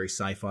military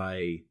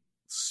sci-fi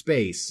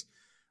space.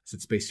 I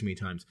said space too many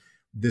times.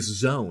 This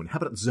zone. How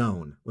about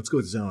zone? Let's go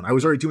with zone. I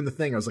was already doing the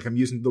thing. I was like, I'm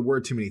using the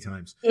word too many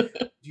times.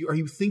 Are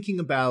you thinking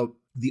about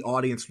the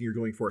audience when you're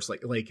going for it?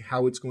 Like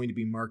how it's going to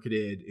be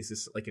marketed? Is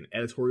this like an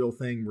editorial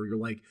thing where you're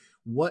like,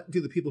 what do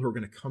the people who are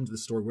going to come to the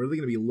store, what are they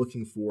going to be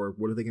looking for?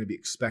 What are they going to be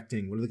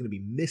expecting? What are they going to be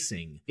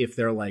missing? If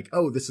they're like,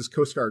 oh, this is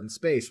Coast Guard in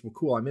space. Well,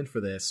 cool, I'm in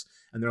for this.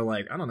 And they're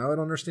like, I don't know. I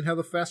don't understand how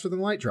the faster than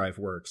light drive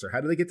works, or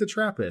how do they get to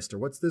Trappist, or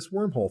what's this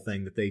wormhole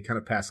thing that they kind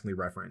of passingly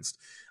referenced?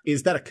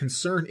 Is that a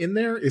concern in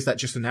there? Is that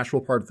just a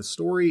natural part of the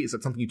story? Is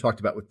that something you talked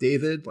about with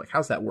David? Like,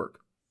 how's that work?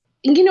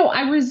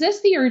 I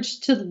resist the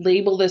urge to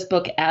label this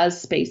book as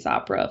space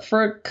opera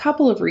for a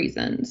couple of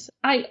reasons.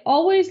 I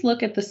always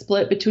look at the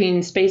split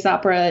between space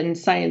opera and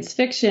science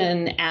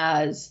fiction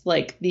as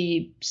like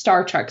the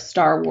Star Trek,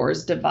 Star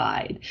Wars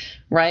divide,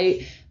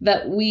 right?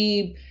 That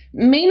we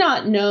may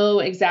not know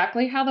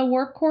exactly how the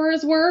warp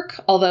cores work,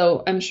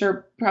 although I'm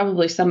sure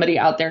probably somebody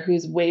out there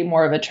who's way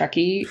more of a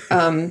Trekkie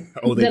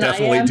oh, they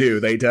definitely do.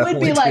 They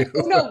definitely would be like,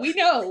 do. oh, no, we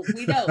know.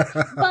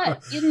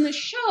 But in the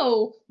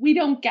show, we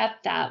don't get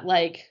that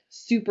like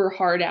super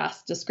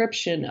hard-ass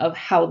description of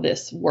how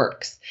this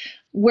works.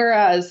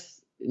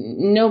 Whereas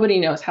nobody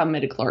knows how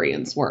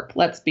midichlorians work.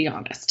 Let's be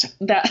honest.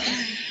 That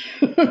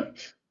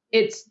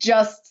it's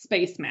just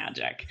space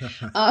magic.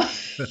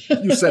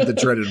 You said the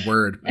dreaded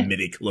word,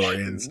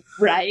 midichlorians.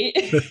 Right.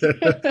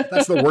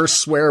 That's the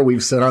worst swear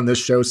we've said on this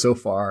show so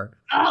far.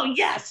 Oh,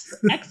 yes.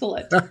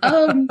 Excellent.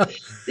 And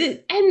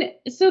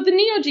so the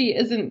NeoG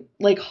isn't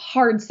like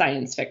hard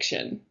science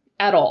fiction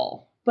at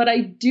all. But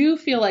I do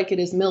feel like it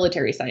is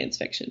military science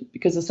fiction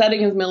because the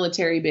setting is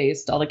military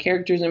based. All the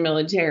characters are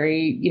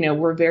military.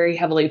 We're very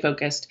heavily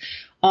focused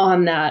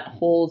on that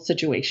whole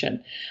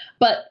situation.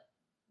 But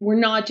we're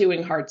not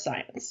doing hard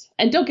science.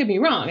 And don't get me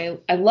wrong,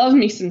 I love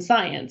me some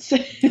science.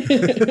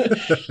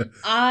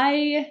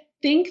 I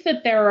think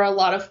that there are a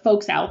lot of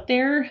folks out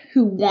there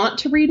who want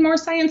to read more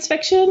science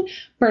fiction,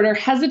 but are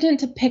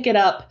hesitant to pick it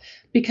up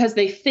because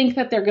they think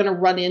that they're going to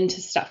run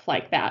into stuff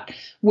like that,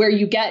 where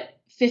you get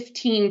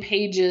 15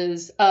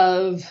 pages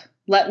of,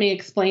 let me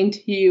explain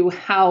to you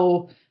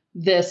how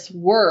this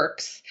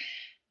works.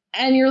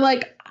 And you're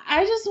like,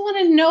 I just want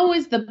to know,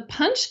 is the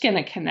punch going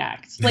to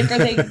connect? Like, are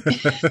they,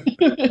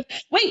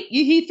 wait,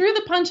 he threw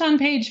the punch on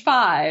page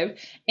 5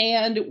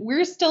 and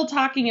we're still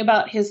talking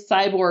about his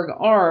cyborg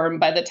arm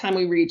by the time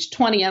we reach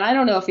 20. And I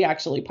don't know if he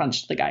actually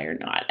punched the guy or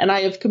not. And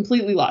I have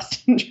completely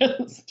lost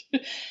interest.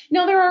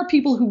 Now, there are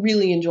people who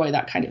really enjoy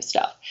that kind of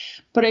stuff,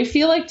 but I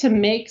feel like to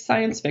make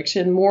science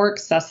fiction more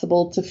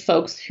accessible to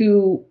folks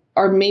who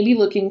are maybe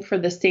looking for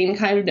the same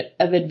kind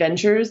of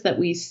adventures that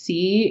we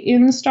see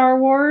in Star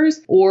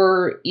Wars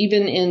or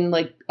even in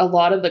like a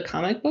lot of the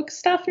comic book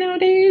stuff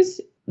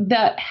nowadays,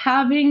 that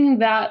having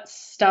that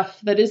stuff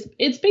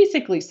it's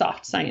basically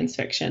soft science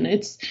fiction.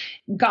 It's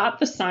got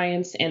the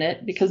science in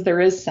it because there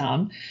is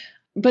some,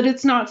 but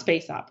it's not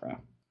space opera.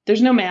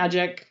 There's no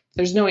magic.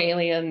 There's no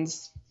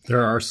aliens.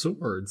 There are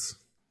swords.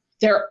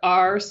 There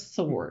are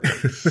swords,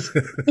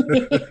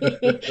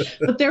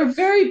 but they're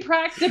very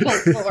practical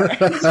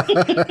swords.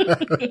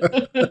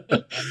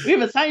 We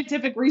have a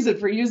scientific reason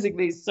for using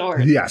these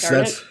swords. Yes,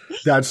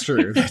 that's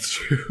true. That's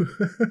true.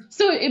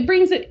 So it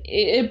brings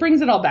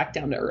it all back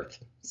down to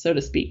earth, so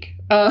to speak.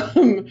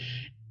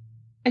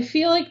 I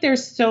feel like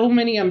there's so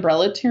many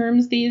umbrella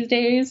terms these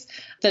days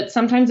that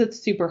sometimes it's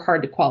super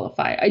hard to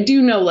qualify. I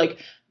do know, like,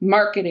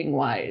 marketing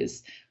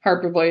wise,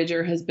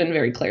 HarperVoyager has been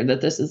very clear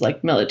that this is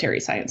like military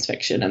science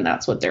fiction, and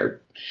that's what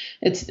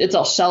it's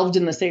all shelved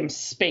in the same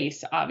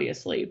space,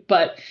 obviously.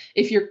 But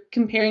if you're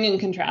comparing and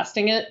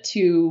contrasting it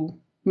to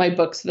my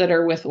books that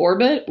are with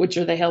Orbit, which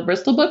are the Hale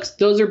Bristol books,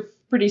 those are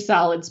pretty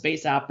solid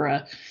space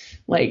opera.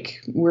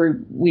 Like,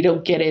 we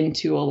don't get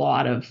into a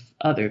lot of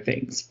other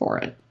things for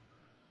it.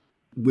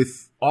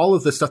 With all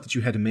of the stuff that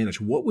you had to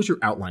manage, what was your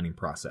outlining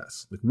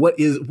process? Like, what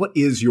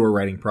is your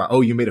writing process?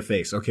 Oh, you made a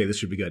face. Okay, this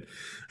should be good.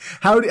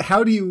 How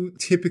do you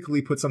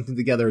typically put something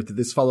together? Did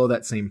this follow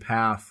that same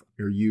path?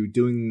 Are you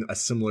doing a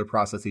similar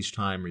process each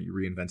time? Are you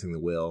reinventing the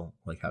wheel?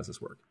 Like, how's this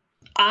work?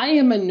 I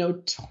am a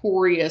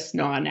notorious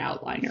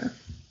non-outliner.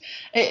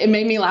 It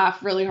made me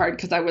laugh really hard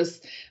because I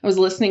was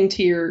listening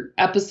to your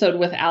episode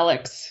with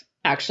Alex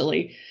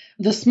actually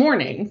this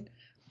morning,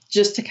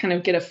 just to kind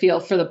of get a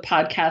feel for the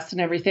podcast and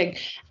everything.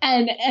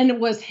 And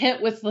was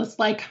hit with this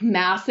like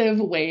massive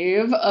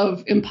wave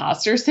of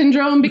imposter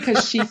syndrome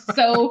because she's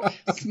so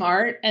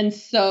smart and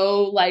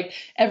so like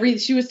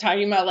she was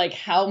talking about like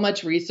how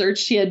much research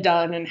she had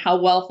done and how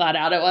well thought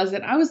out it was.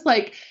 And I was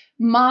like,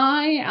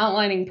 my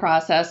outlining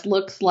process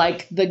looks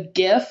like the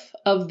GIF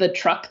of the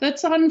truck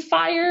that's on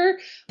fire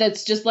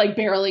that's just like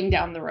barreling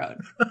down the road.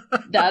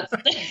 That's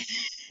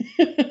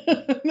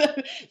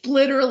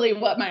literally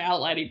what my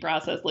outlining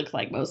process looks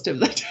like most of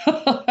the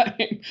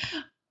time.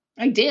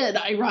 I did,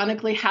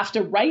 ironically, have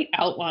to write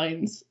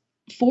outlines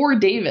for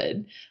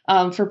David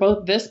for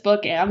both this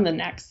book and the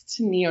next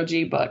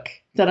NeoG book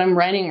that I'm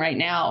writing right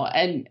now.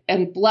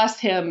 And bless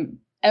him,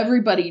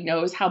 everybody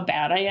knows how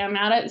bad I am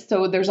at it.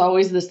 So there's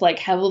always this like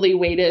heavily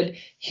weighted,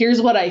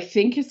 here's what I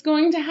think is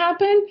going to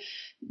happen.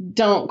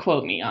 Don't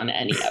quote me on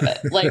any of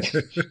it. Like,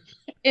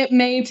 it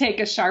may take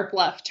a sharp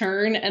left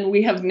turn and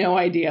we have no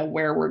idea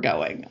where we're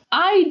going.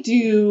 I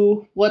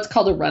do what's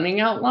called a running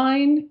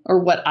outline, or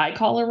what I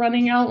call a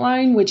running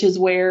outline, which is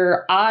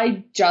where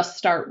I just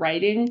start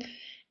writing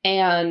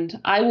and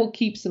I will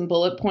keep some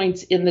bullet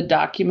points in the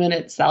document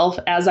itself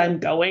as I'm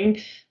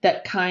going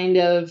that kind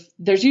of,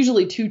 there's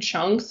usually two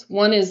chunks.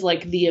 One is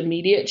like the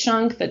immediate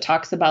chunk that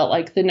talks about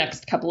like the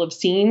next couple of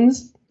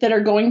scenes that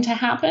are going to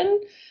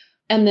happen.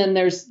 And then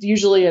there's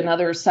usually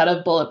another set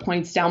of bullet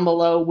points down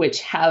below,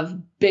 which have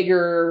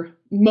bigger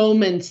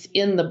moments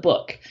in the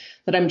book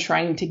that I'm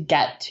trying to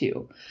get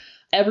to.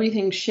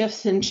 Everything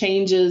shifts and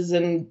changes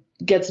and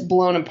gets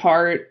blown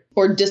apart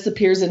or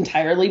disappears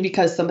entirely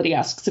because somebody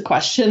asks a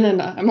question.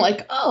 And I'm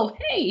like, oh,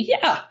 hey,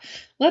 yeah,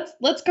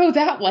 let's go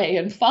that way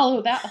and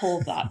follow that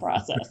whole thought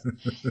process.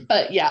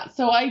 But yeah,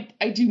 so I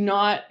do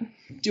not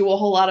do a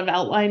whole lot of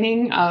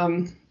outlining.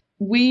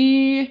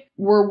 We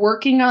were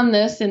working on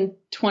this in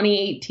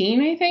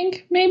 2018, I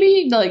think,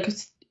 maybe, like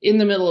in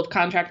the middle of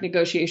contract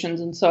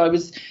negotiations. And so I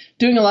was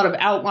doing a lot of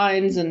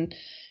outlines and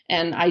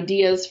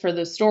ideas for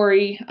the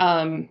story,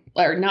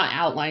 or not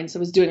outlines. I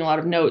was doing a lot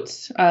of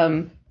notes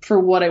for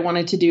what I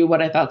wanted to do,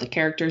 what I thought the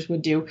characters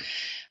would do.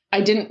 I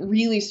didn't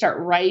really start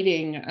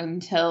writing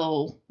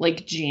until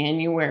like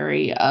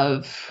January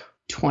of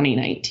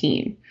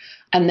 2019.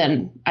 And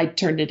then I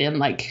turned it in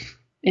like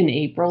in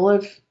April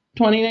of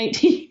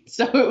 2019.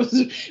 So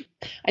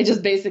I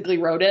just basically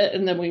wrote it,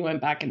 and then we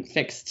went back and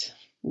fixed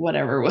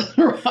whatever was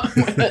wrong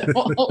with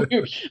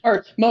it,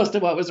 or most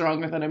of what was wrong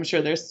with it. I'm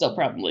sure there's still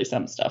probably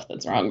some stuff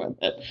that's wrong with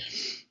it.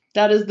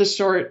 That is the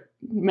short,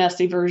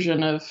 messy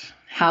version of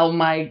how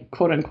my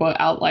quote unquote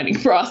outlining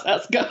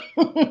process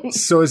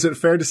goes. So is it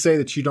fair to say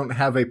that you don't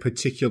have a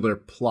particular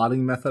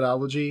plotting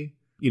methodology?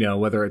 You know,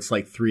 whether it's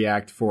like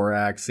 3-act,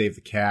 4-act, Save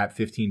the Cat,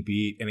 15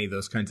 beat, any of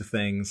those kinds of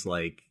things.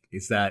 Like,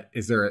 is that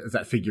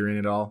figure in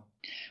at all?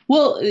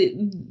 Well,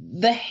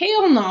 the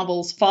Hale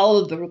novels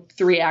follow the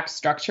 3-act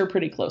structure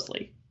pretty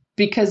closely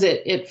because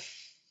it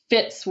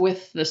fits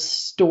with the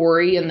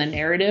story and the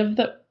narrative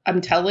that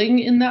I'm telling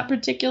in that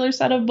particular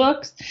set of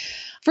books.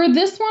 For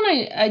this one,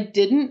 I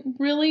didn't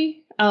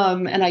really,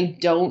 and I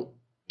don't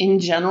in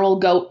general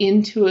go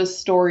into a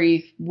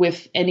story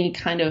with any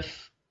kind of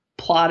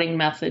plotting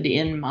method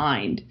in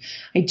mind.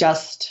 I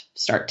just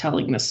start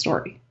telling the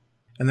story.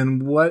 And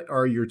then what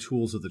are your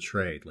tools of the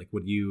trade? Like,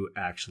 what do you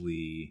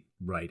actually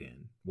write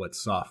in? What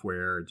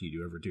software? Do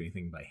you ever do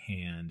anything by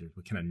hand? Or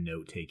what kind of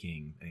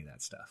note-taking, any of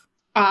that stuff?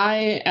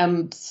 I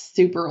am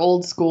super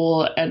old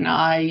school, and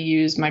I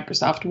use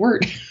Microsoft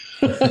Word.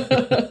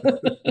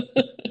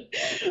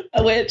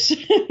 Which,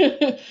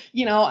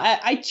 you know,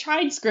 I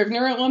tried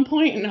Scrivener at one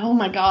point, and oh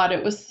my God,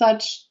 it was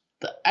such,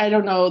 I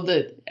don't know,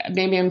 that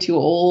maybe I'm too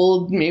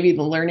old. Maybe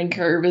the learning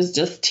curve is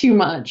just too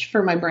much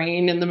for my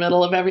brain in the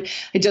middle of I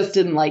just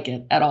didn't like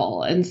it at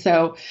all. And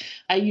so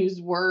I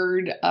use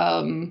Word.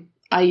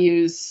 I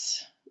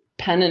use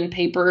pen and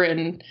paper,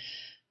 and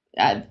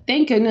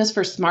thank goodness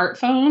for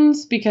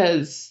smartphones,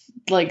 because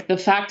like the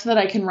fact that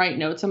I can write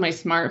notes on my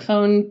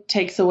smartphone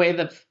takes away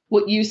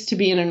what used to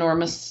be an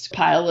enormous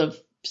pile of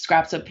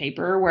scraps of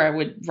paper where I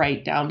would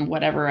write down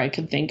whatever I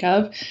could think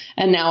of.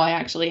 And now I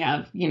actually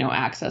have, you know,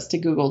 access to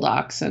Google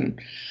Docs and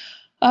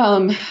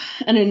a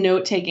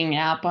note-taking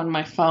app on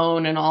my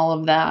phone and all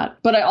of that.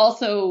 But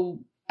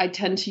I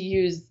tend to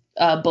use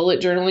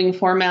bullet journaling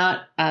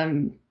format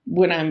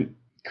when I'm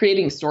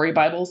creating story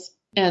Bibles.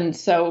 And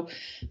so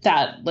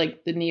that,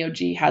 like, the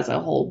NeoG has a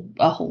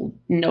whole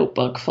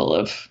notebook full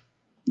of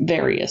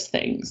various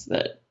things,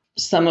 that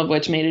some of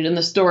which made it in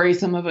the story,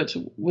 some of which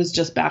was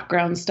just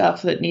background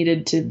stuff that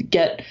needed to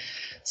get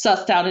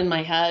sussed out in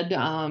my head.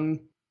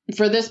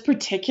 For this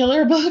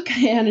particular book,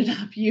 I ended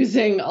up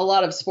using a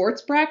lot of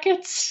sports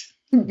brackets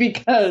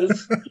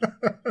because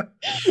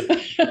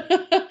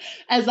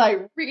as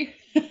I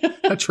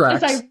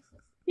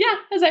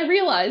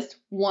realized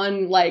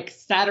one like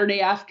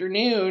Saturday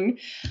afternoon,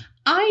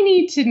 I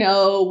need to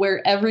know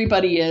where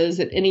everybody is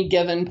at any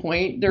given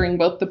point during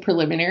both the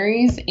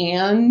preliminaries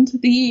and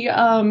the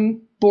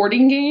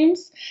boarding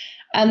games.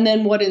 And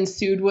then what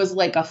ensued was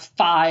like a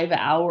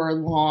 5-hour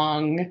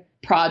long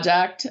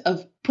project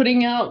of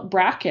putting out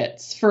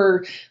brackets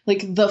for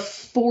like the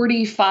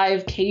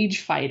 45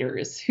 cage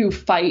fighters who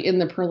fight in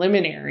the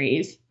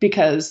preliminaries,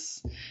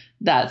 because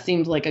that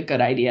seemed like a good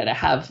idea to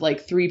have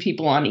like 3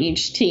 people on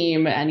each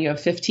team, and you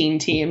have 15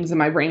 teams. And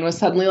my brain was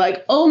suddenly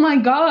like, oh my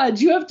God,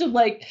 you have to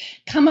like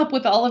come up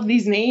with all of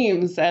these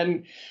names.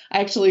 And I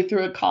actually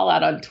threw a call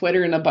out on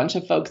Twitter, and a bunch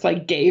of folks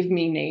like gave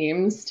me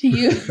names to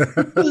use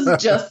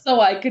just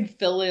so I could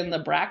fill in the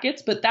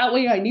brackets. But that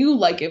way I knew,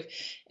 like,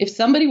 if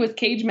somebody was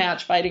cage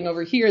match fighting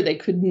over here, they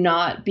could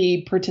not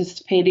be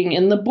participating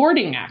in the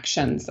boarding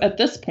actions at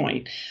this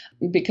point.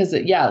 Because,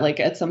 like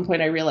at some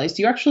point I realized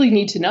you actually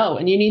need to know,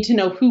 and you need to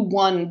know who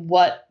won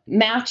what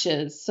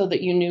matches so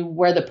that you knew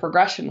where the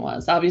progression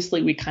was.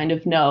 Obviously, we kind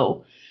of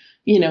know,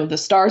 you know, the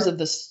stars of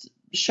this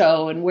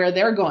show and where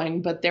they're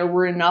going, but there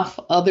were enough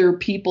other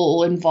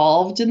people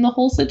involved in the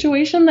whole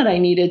situation that I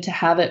needed to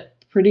have it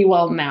pretty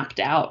well mapped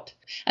out.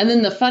 And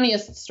then the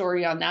funniest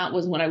story on that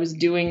was when I was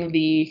doing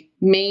the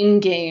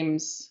main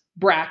games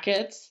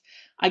brackets,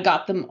 I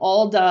got them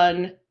all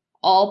done,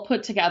 all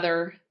put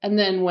together, and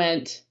then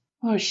went,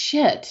 oh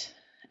shit,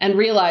 and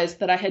realized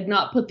that I had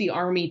not put the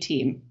Army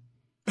team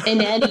in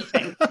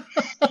anything.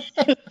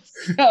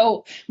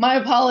 So my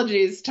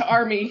apologies to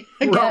Army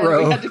again.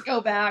 Ruh-roh. We had to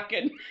go back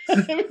and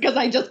because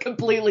I just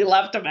completely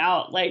left them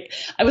out. Like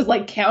I was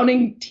like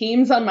counting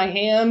teams on my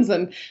hands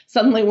and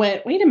suddenly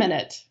went, wait a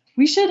minute,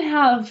 we should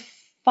have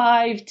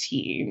 5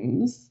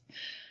 teams.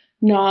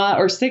 Not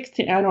or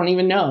 16, I don't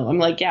even know. I'm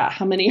like, yeah,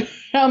 how many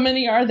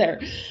are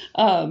there?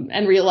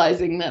 And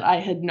realizing that I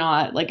had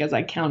not, like as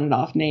I counted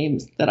off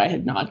names, that I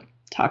had not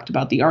talked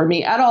about the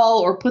Army at all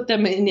or put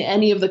them in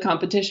any of the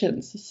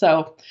competitions.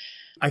 So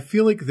I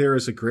feel like there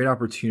is a great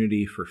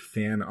opportunity for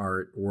fan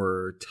art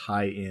or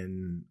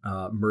tie-in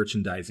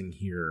merchandising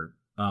here.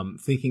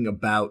 Thinking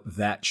about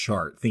that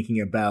chart,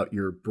 thinking about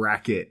your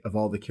bracket of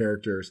all the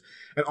characters,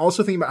 and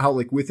also thinking about how,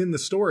 like, within the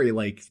story,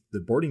 like, the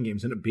boarding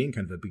games end up being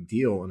kind of a big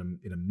deal in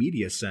a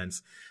media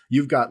sense.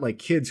 You've got, like,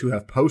 kids who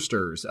have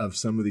posters of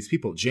some of these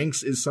people.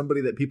 Jinx is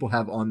somebody that people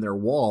have on their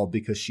wall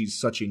because she's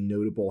such a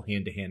notable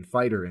hand-to-hand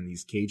fighter in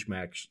these cage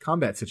match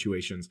combat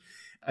situations.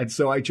 And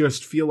so I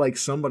just feel like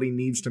somebody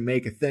needs to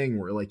make a thing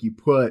where, like, you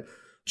put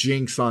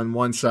Jinx on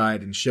one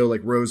side and show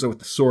like Rosa with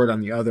the sword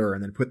on the other,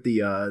 and then put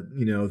the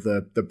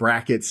the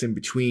brackets in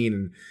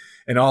between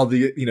and all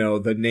the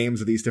the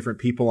names of these different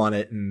people on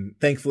it. And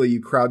thankfully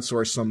you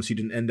crowdsourced some so you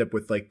didn't end up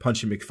with like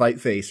Punch and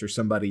McFightface or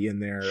somebody in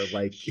there,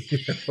 like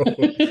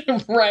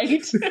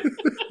right.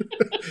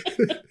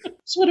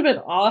 This would have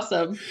been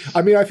awesome.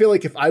 I mean, I feel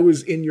like if I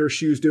was in your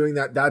shoes doing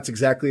that, that's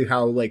exactly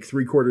how like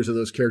 3/4 of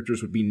those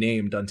characters would be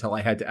named until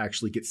I had to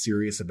actually get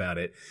serious about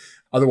it.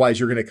 Otherwise,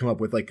 you're going to come up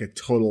with like a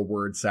total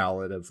word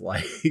salad of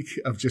like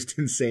of just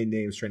insane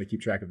names trying to keep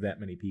track of that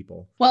many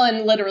people. Well,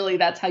 and literally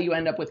that's how you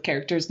end up with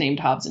characters named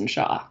Hobbs and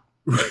Shaw.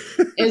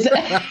 Is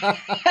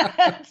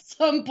at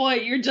some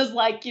point you're just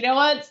like, you know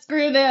what?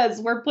 Screw this.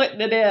 We're putting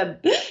it in.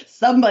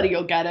 Somebody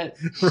will get it.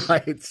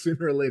 Right.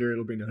 Sooner or later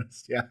it'll be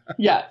noticed.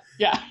 Yeah.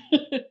 Yeah.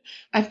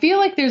 I feel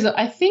like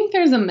I think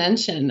there's a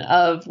mention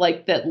of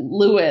like that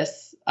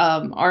Lewis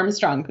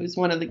Armstrong, who's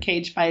one of the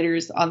cage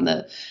fighters on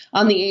the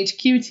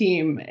HQ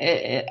team,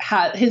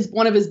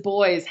 one of his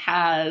boys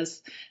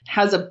has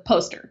a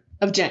poster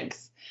of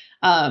Jinx,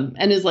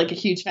 and is like a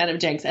huge fan of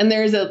Jinx. And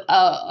there's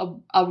a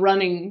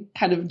running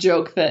kind of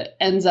joke that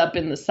ends up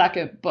in the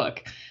second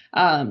book,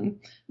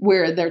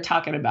 where they're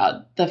talking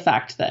about the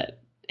fact that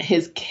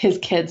his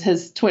kids,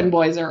 his twin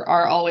boys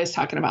are always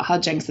talking about how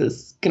Jinx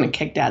is going to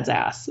kick dad's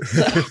ass.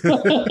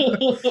 So.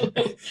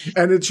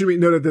 And it should be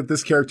noted that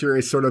this character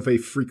is sort of a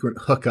frequent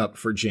hookup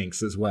for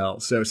Jinx as well.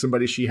 So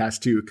somebody she has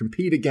to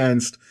compete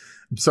against.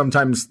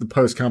 Sometimes the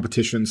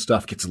post-competition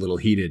stuff gets a little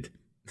heated.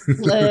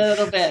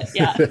 Little bit,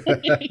 yeah.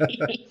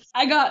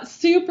 I got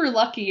super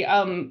lucky.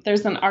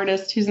 There's an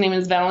artist whose name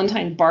is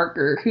Valentine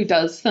Barker who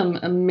does some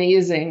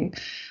amazing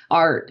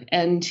art,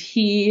 and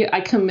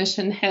I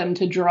commissioned him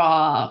to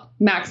draw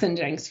Max and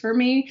Jinx for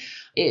me.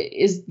 It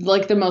is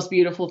like the most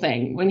beautiful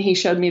thing when he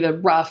showed me the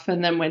rough,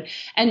 and then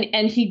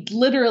and he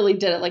literally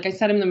did it. Like I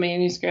sent him the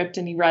manuscript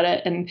and he read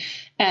it and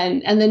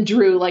then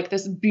drew like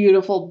this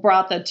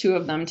brought the two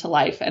of them to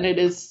life, and it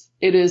is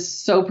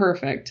so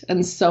perfect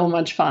and so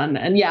much fun.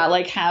 And yeah,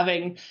 like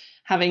having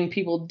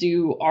people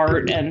do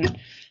art and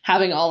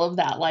having all of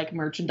that like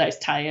merchandise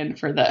tie-in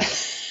for the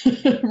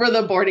for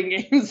the boarding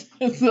games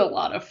is a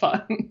lot of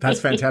fun. That's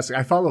fantastic.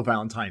 I follow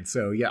Valentine,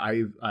 so yeah,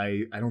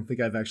 I don't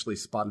think I've actually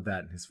spotted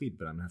that in his feed,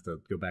 but I'm gonna have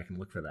to go back and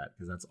look for that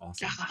because that's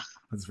awesome.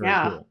 That's very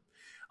cool.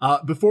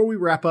 Before we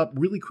wrap up,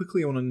 really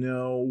quickly, I want to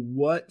know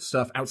what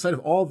stuff outside of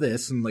all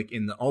this and like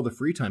in all the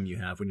free time you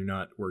have when you're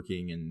not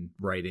working and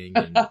writing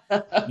and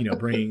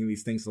bringing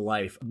these things to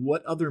life.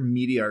 What other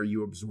media are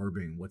you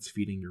absorbing? What's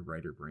feeding your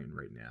writer brain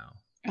right now?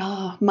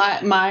 Oh,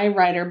 my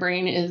writer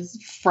brain is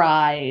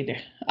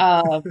fried.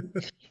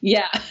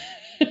 Yeah.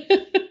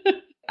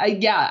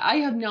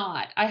 I have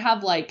not. I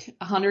have like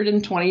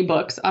 120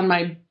 books on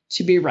my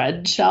to be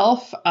read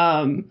shelf.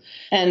 And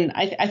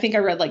I think I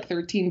read like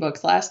 13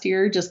 books last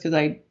year just because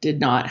I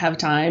did not have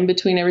time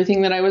between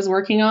everything that I was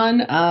working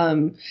on.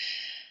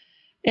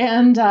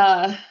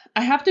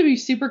 I have to be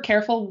super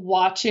careful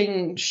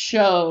watching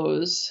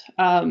shows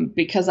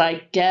because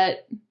I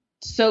get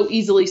so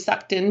easily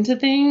sucked into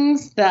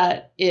things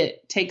that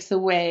it takes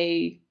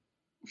away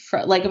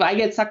like if I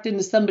get sucked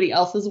into somebody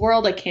else's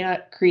world, I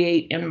can't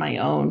create in my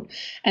own.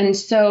 And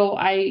so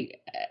I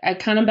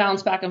kind of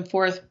bounce back and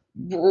forth.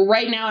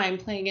 Right now I'm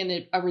playing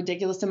in a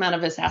ridiculous amount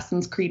of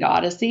Assassin's Creed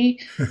Odyssey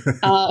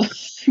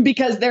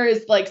because there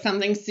is like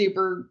something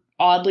super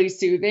oddly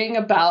soothing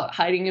about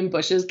hiding in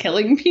bushes,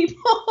 killing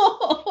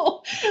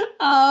people.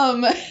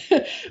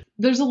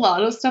 There's a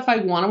lot of stuff I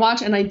want to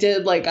watch, and I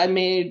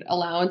made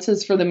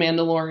allowances for The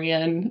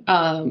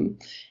Mandalorian,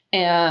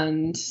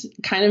 and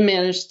kind of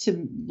managed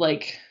to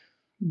like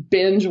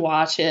binge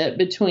watch it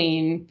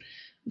between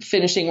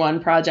finishing one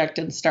project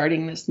and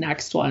starting this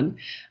next one.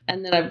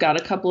 And then I've got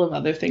a couple of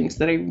other things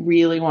that I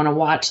really want to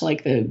watch,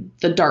 like the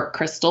Dark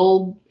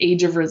Crystal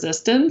Age of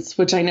Resistance,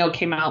 which I know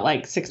came out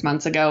like 6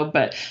 months ago,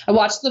 but I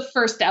watched the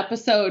first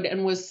episode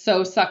and was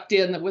so sucked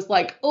in that was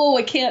like, oh,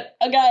 I'm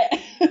going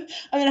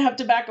to have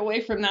to back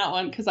away from that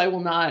one because I will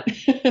not,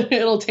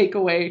 it'll take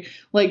away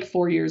like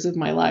 4 years of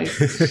my life.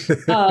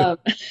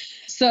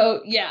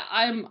 So yeah,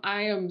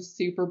 I am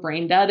super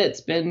brain dead.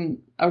 It's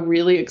been a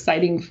really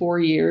exciting 4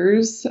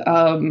 years,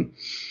 and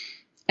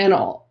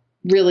all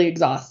really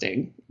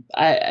exhausting.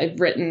 I've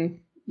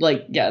written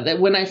that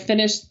when I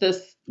finished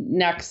this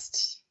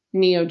next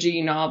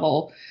NeoG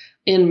novel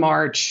in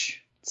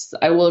March,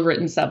 I will have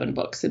written 7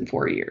 books in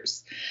 4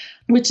 years,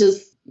 which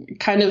is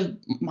kind of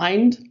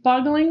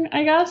mind-boggling,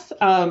 I guess.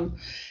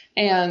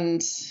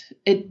 And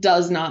it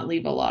does not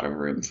leave a lot of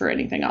room for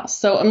anything else.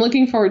 So I'm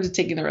looking forward to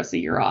taking the rest of the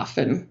year off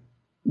and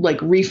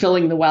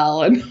refilling the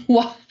well and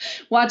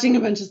watching a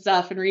bunch of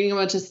stuff and reading a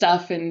bunch of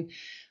stuff and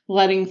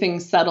letting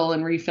things settle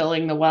and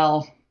refilling the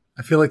well.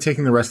 I feel like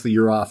taking the rest of the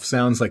year off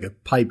sounds like a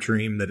pipe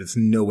dream that it's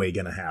no way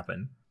going to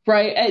happen.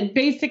 Right. And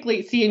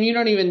basically, see, and you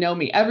don't even know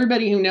me.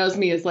 Everybody who knows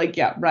me is like,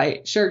 yeah,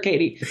 right. Sure,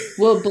 Katie,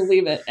 we'll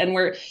believe it. And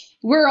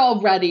we're all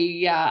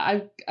ready.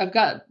 Yeah, I've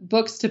got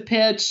books to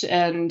pitch,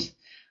 and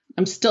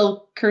I'm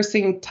still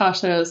cursing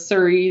Tasha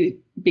Suri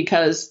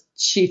because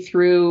she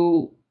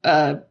threw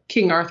a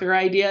King Arthur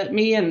idea at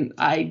me, and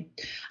I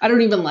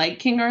don't even like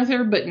King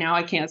Arthur, but now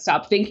I can't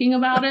stop thinking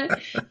about it.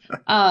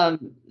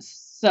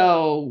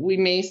 So we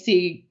may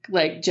see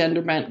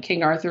gender bent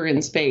King Arthur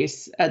in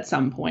space at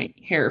some point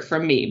here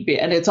from me,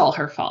 and it's all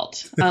her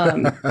fault.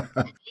 I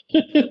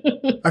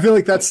feel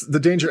like that's the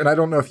danger, and I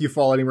don't know if you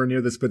fall anywhere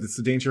near this, but it's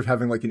the danger of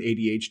having an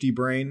ADHD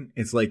brain.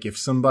 It's like if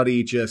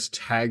somebody just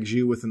tags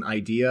you with an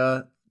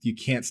idea, you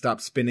can't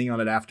stop spinning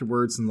on it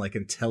afterwards, and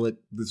until it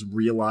is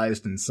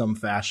realized in some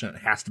fashion, it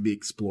has to be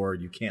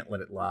explored. You can't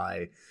let it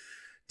lie.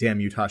 Damn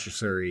you, Tasha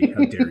Suri!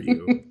 How dare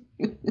you?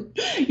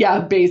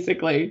 Yeah,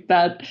 basically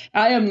that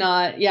I'm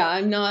not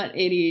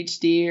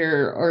ADHD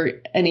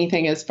or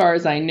anything as far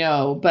as I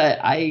know, but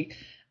I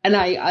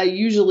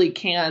usually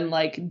can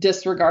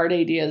disregard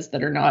ideas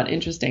that are not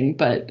interesting,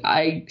 but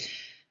I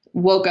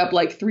woke up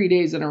 3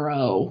 days in a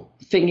row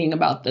thinking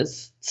about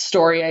this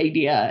story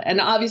idea. And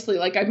obviously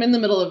I'm in the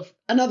middle of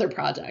another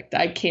project.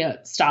 I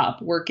can't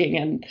stop working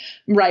and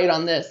write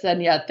on this.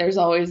 And yet there's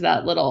always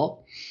that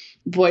little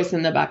voice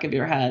in the back of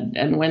your head.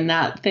 And when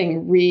that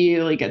thing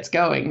really gets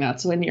going,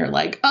 that's when you're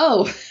like,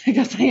 oh, I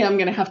guess I am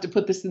going to have to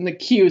put this in the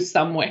queue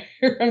somewhere.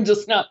 I'm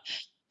just not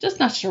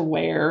sure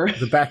where.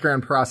 The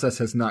background process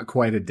has not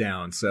quieted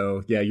down.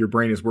 So yeah, your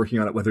brain is working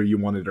on it whether you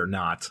want it or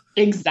not.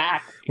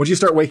 Exactly. Once you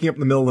start waking up in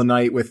the middle of the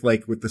night with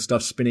the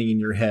stuff spinning in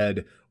your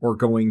head, or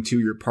going to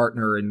your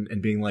partner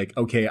and being like,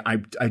 okay,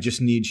 I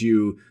just need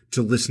you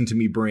to listen to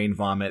me brain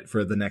vomit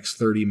for the next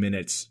 30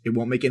 minutes. It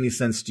won't make any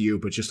sense to you,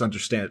 but just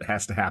understand it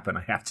has to happen.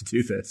 I have to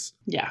do this.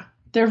 Yeah.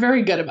 They're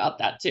very good about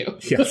that too.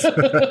 Yes.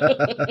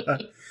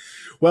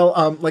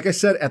 Well, like I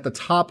said at the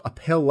top, A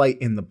Pale Light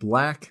in the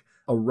Black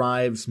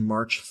arrives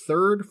March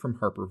 3rd from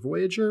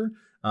HarperVoyager.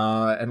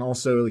 And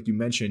also, like you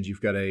mentioned, you've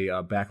got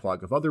a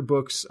backlog of other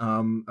books.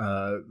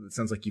 It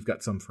sounds like you've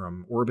got some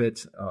from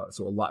Orbit.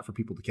 So a lot for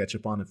people to catch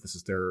up on if this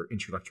is their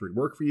introductory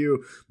work for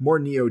you. More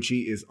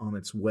NeoG is on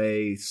its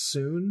way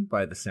soon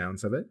by the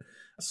sounds of it.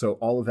 So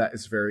all of that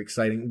is very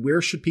exciting.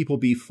 Where should people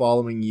be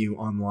following you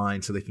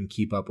online so they can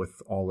keep up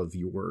with all of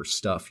your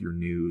stuff, your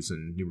news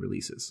and new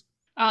releases?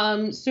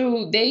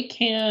 So they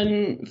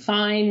can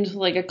find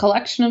a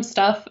collection of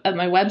stuff at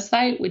my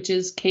website, which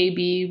is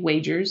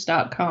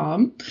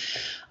kbwagers.com.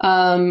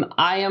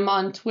 I am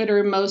on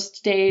Twitter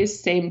most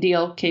days, same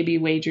deal,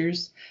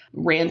 kbwagers,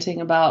 ranting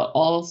about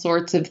all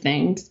sorts of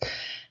things.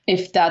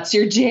 If that's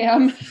your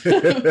jam,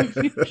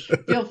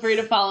 feel free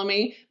to follow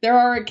me. There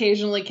are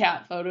occasionally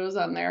cat photos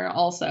on there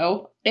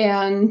also.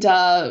 And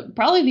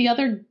probably the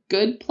other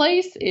good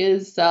place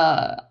is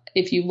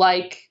if you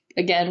like,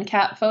 again,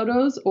 cat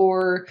photos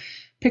or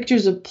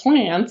pictures of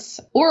plants,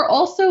 or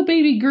also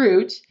Baby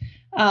Groot.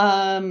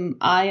 I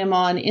am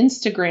on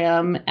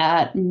Instagram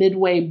at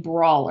Midway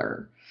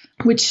Brawler,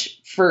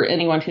 which for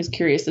anyone who's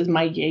curious is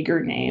my Jaeger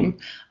name.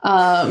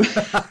 There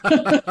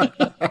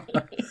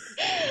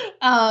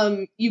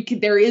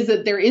is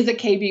a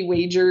KB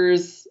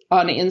Wagers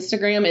on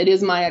Instagram. It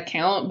is my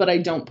account, but I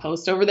don't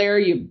post over there.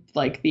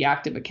 The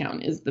active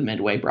account is the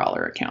Midway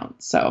Brawler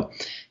account. So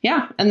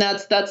yeah, and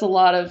that's a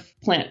lot of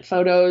plant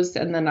photos.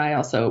 And then I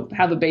also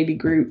have a Baby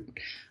Groot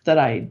that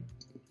I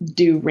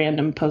do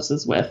random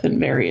poses with in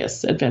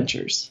various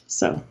adventures.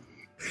 So.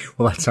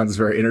 Well, that sounds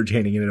very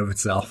entertaining in and of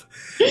itself.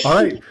 All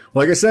right.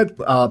 Well, like I said,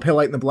 Pale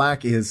Light in the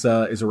Black is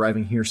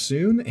arriving here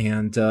soon.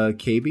 And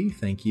KB,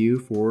 thank you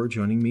for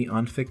joining me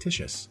on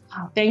Fictitious.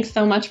 Oh, thanks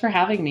so much for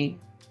having me.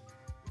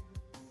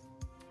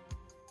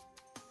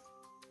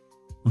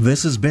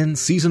 This has been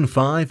Season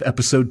 5,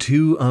 Episode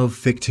 2 of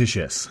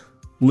Fictitious.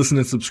 Listen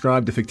and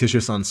subscribe to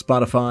Fictitious on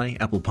Spotify,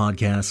 Apple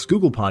Podcasts,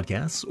 Google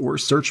Podcasts, or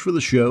search for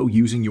the show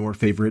using your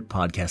favorite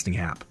podcasting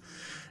app.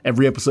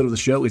 Every episode of the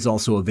show is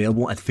also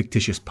available at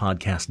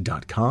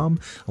fictitiouspodcast.com,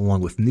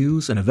 along with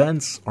news and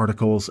events,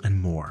 articles, and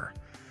more.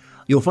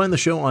 You'll find the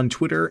show on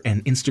Twitter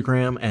and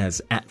Instagram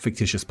as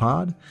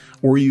 @FictitiouSpod,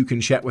 or you can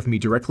chat with me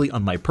directly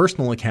on my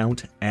personal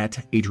account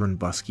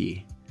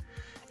 @AdrianBusky.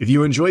 If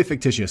you enjoy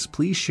Fictitious,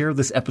 please share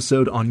this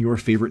episode on your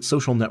favorite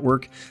social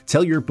network,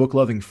 tell your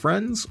book-loving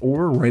friends,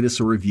 or write us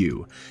a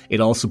review. It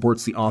all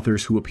supports the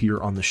authors who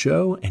appear on the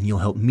show, and you'll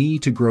help me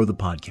to grow the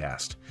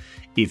podcast.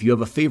 If you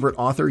have a favorite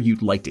author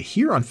you'd like to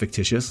hear on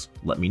Fictitious,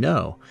 let me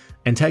know,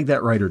 and tag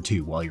that writer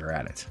too while you're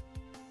at it.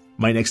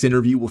 My next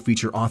interview will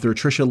feature author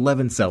Tricia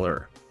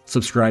Levenseller.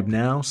 Subscribe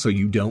now so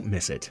you don't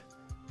miss it.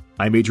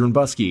 I'm Adrian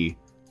Buskey.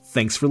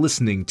 Thanks for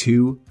listening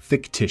to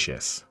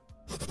Fictitious.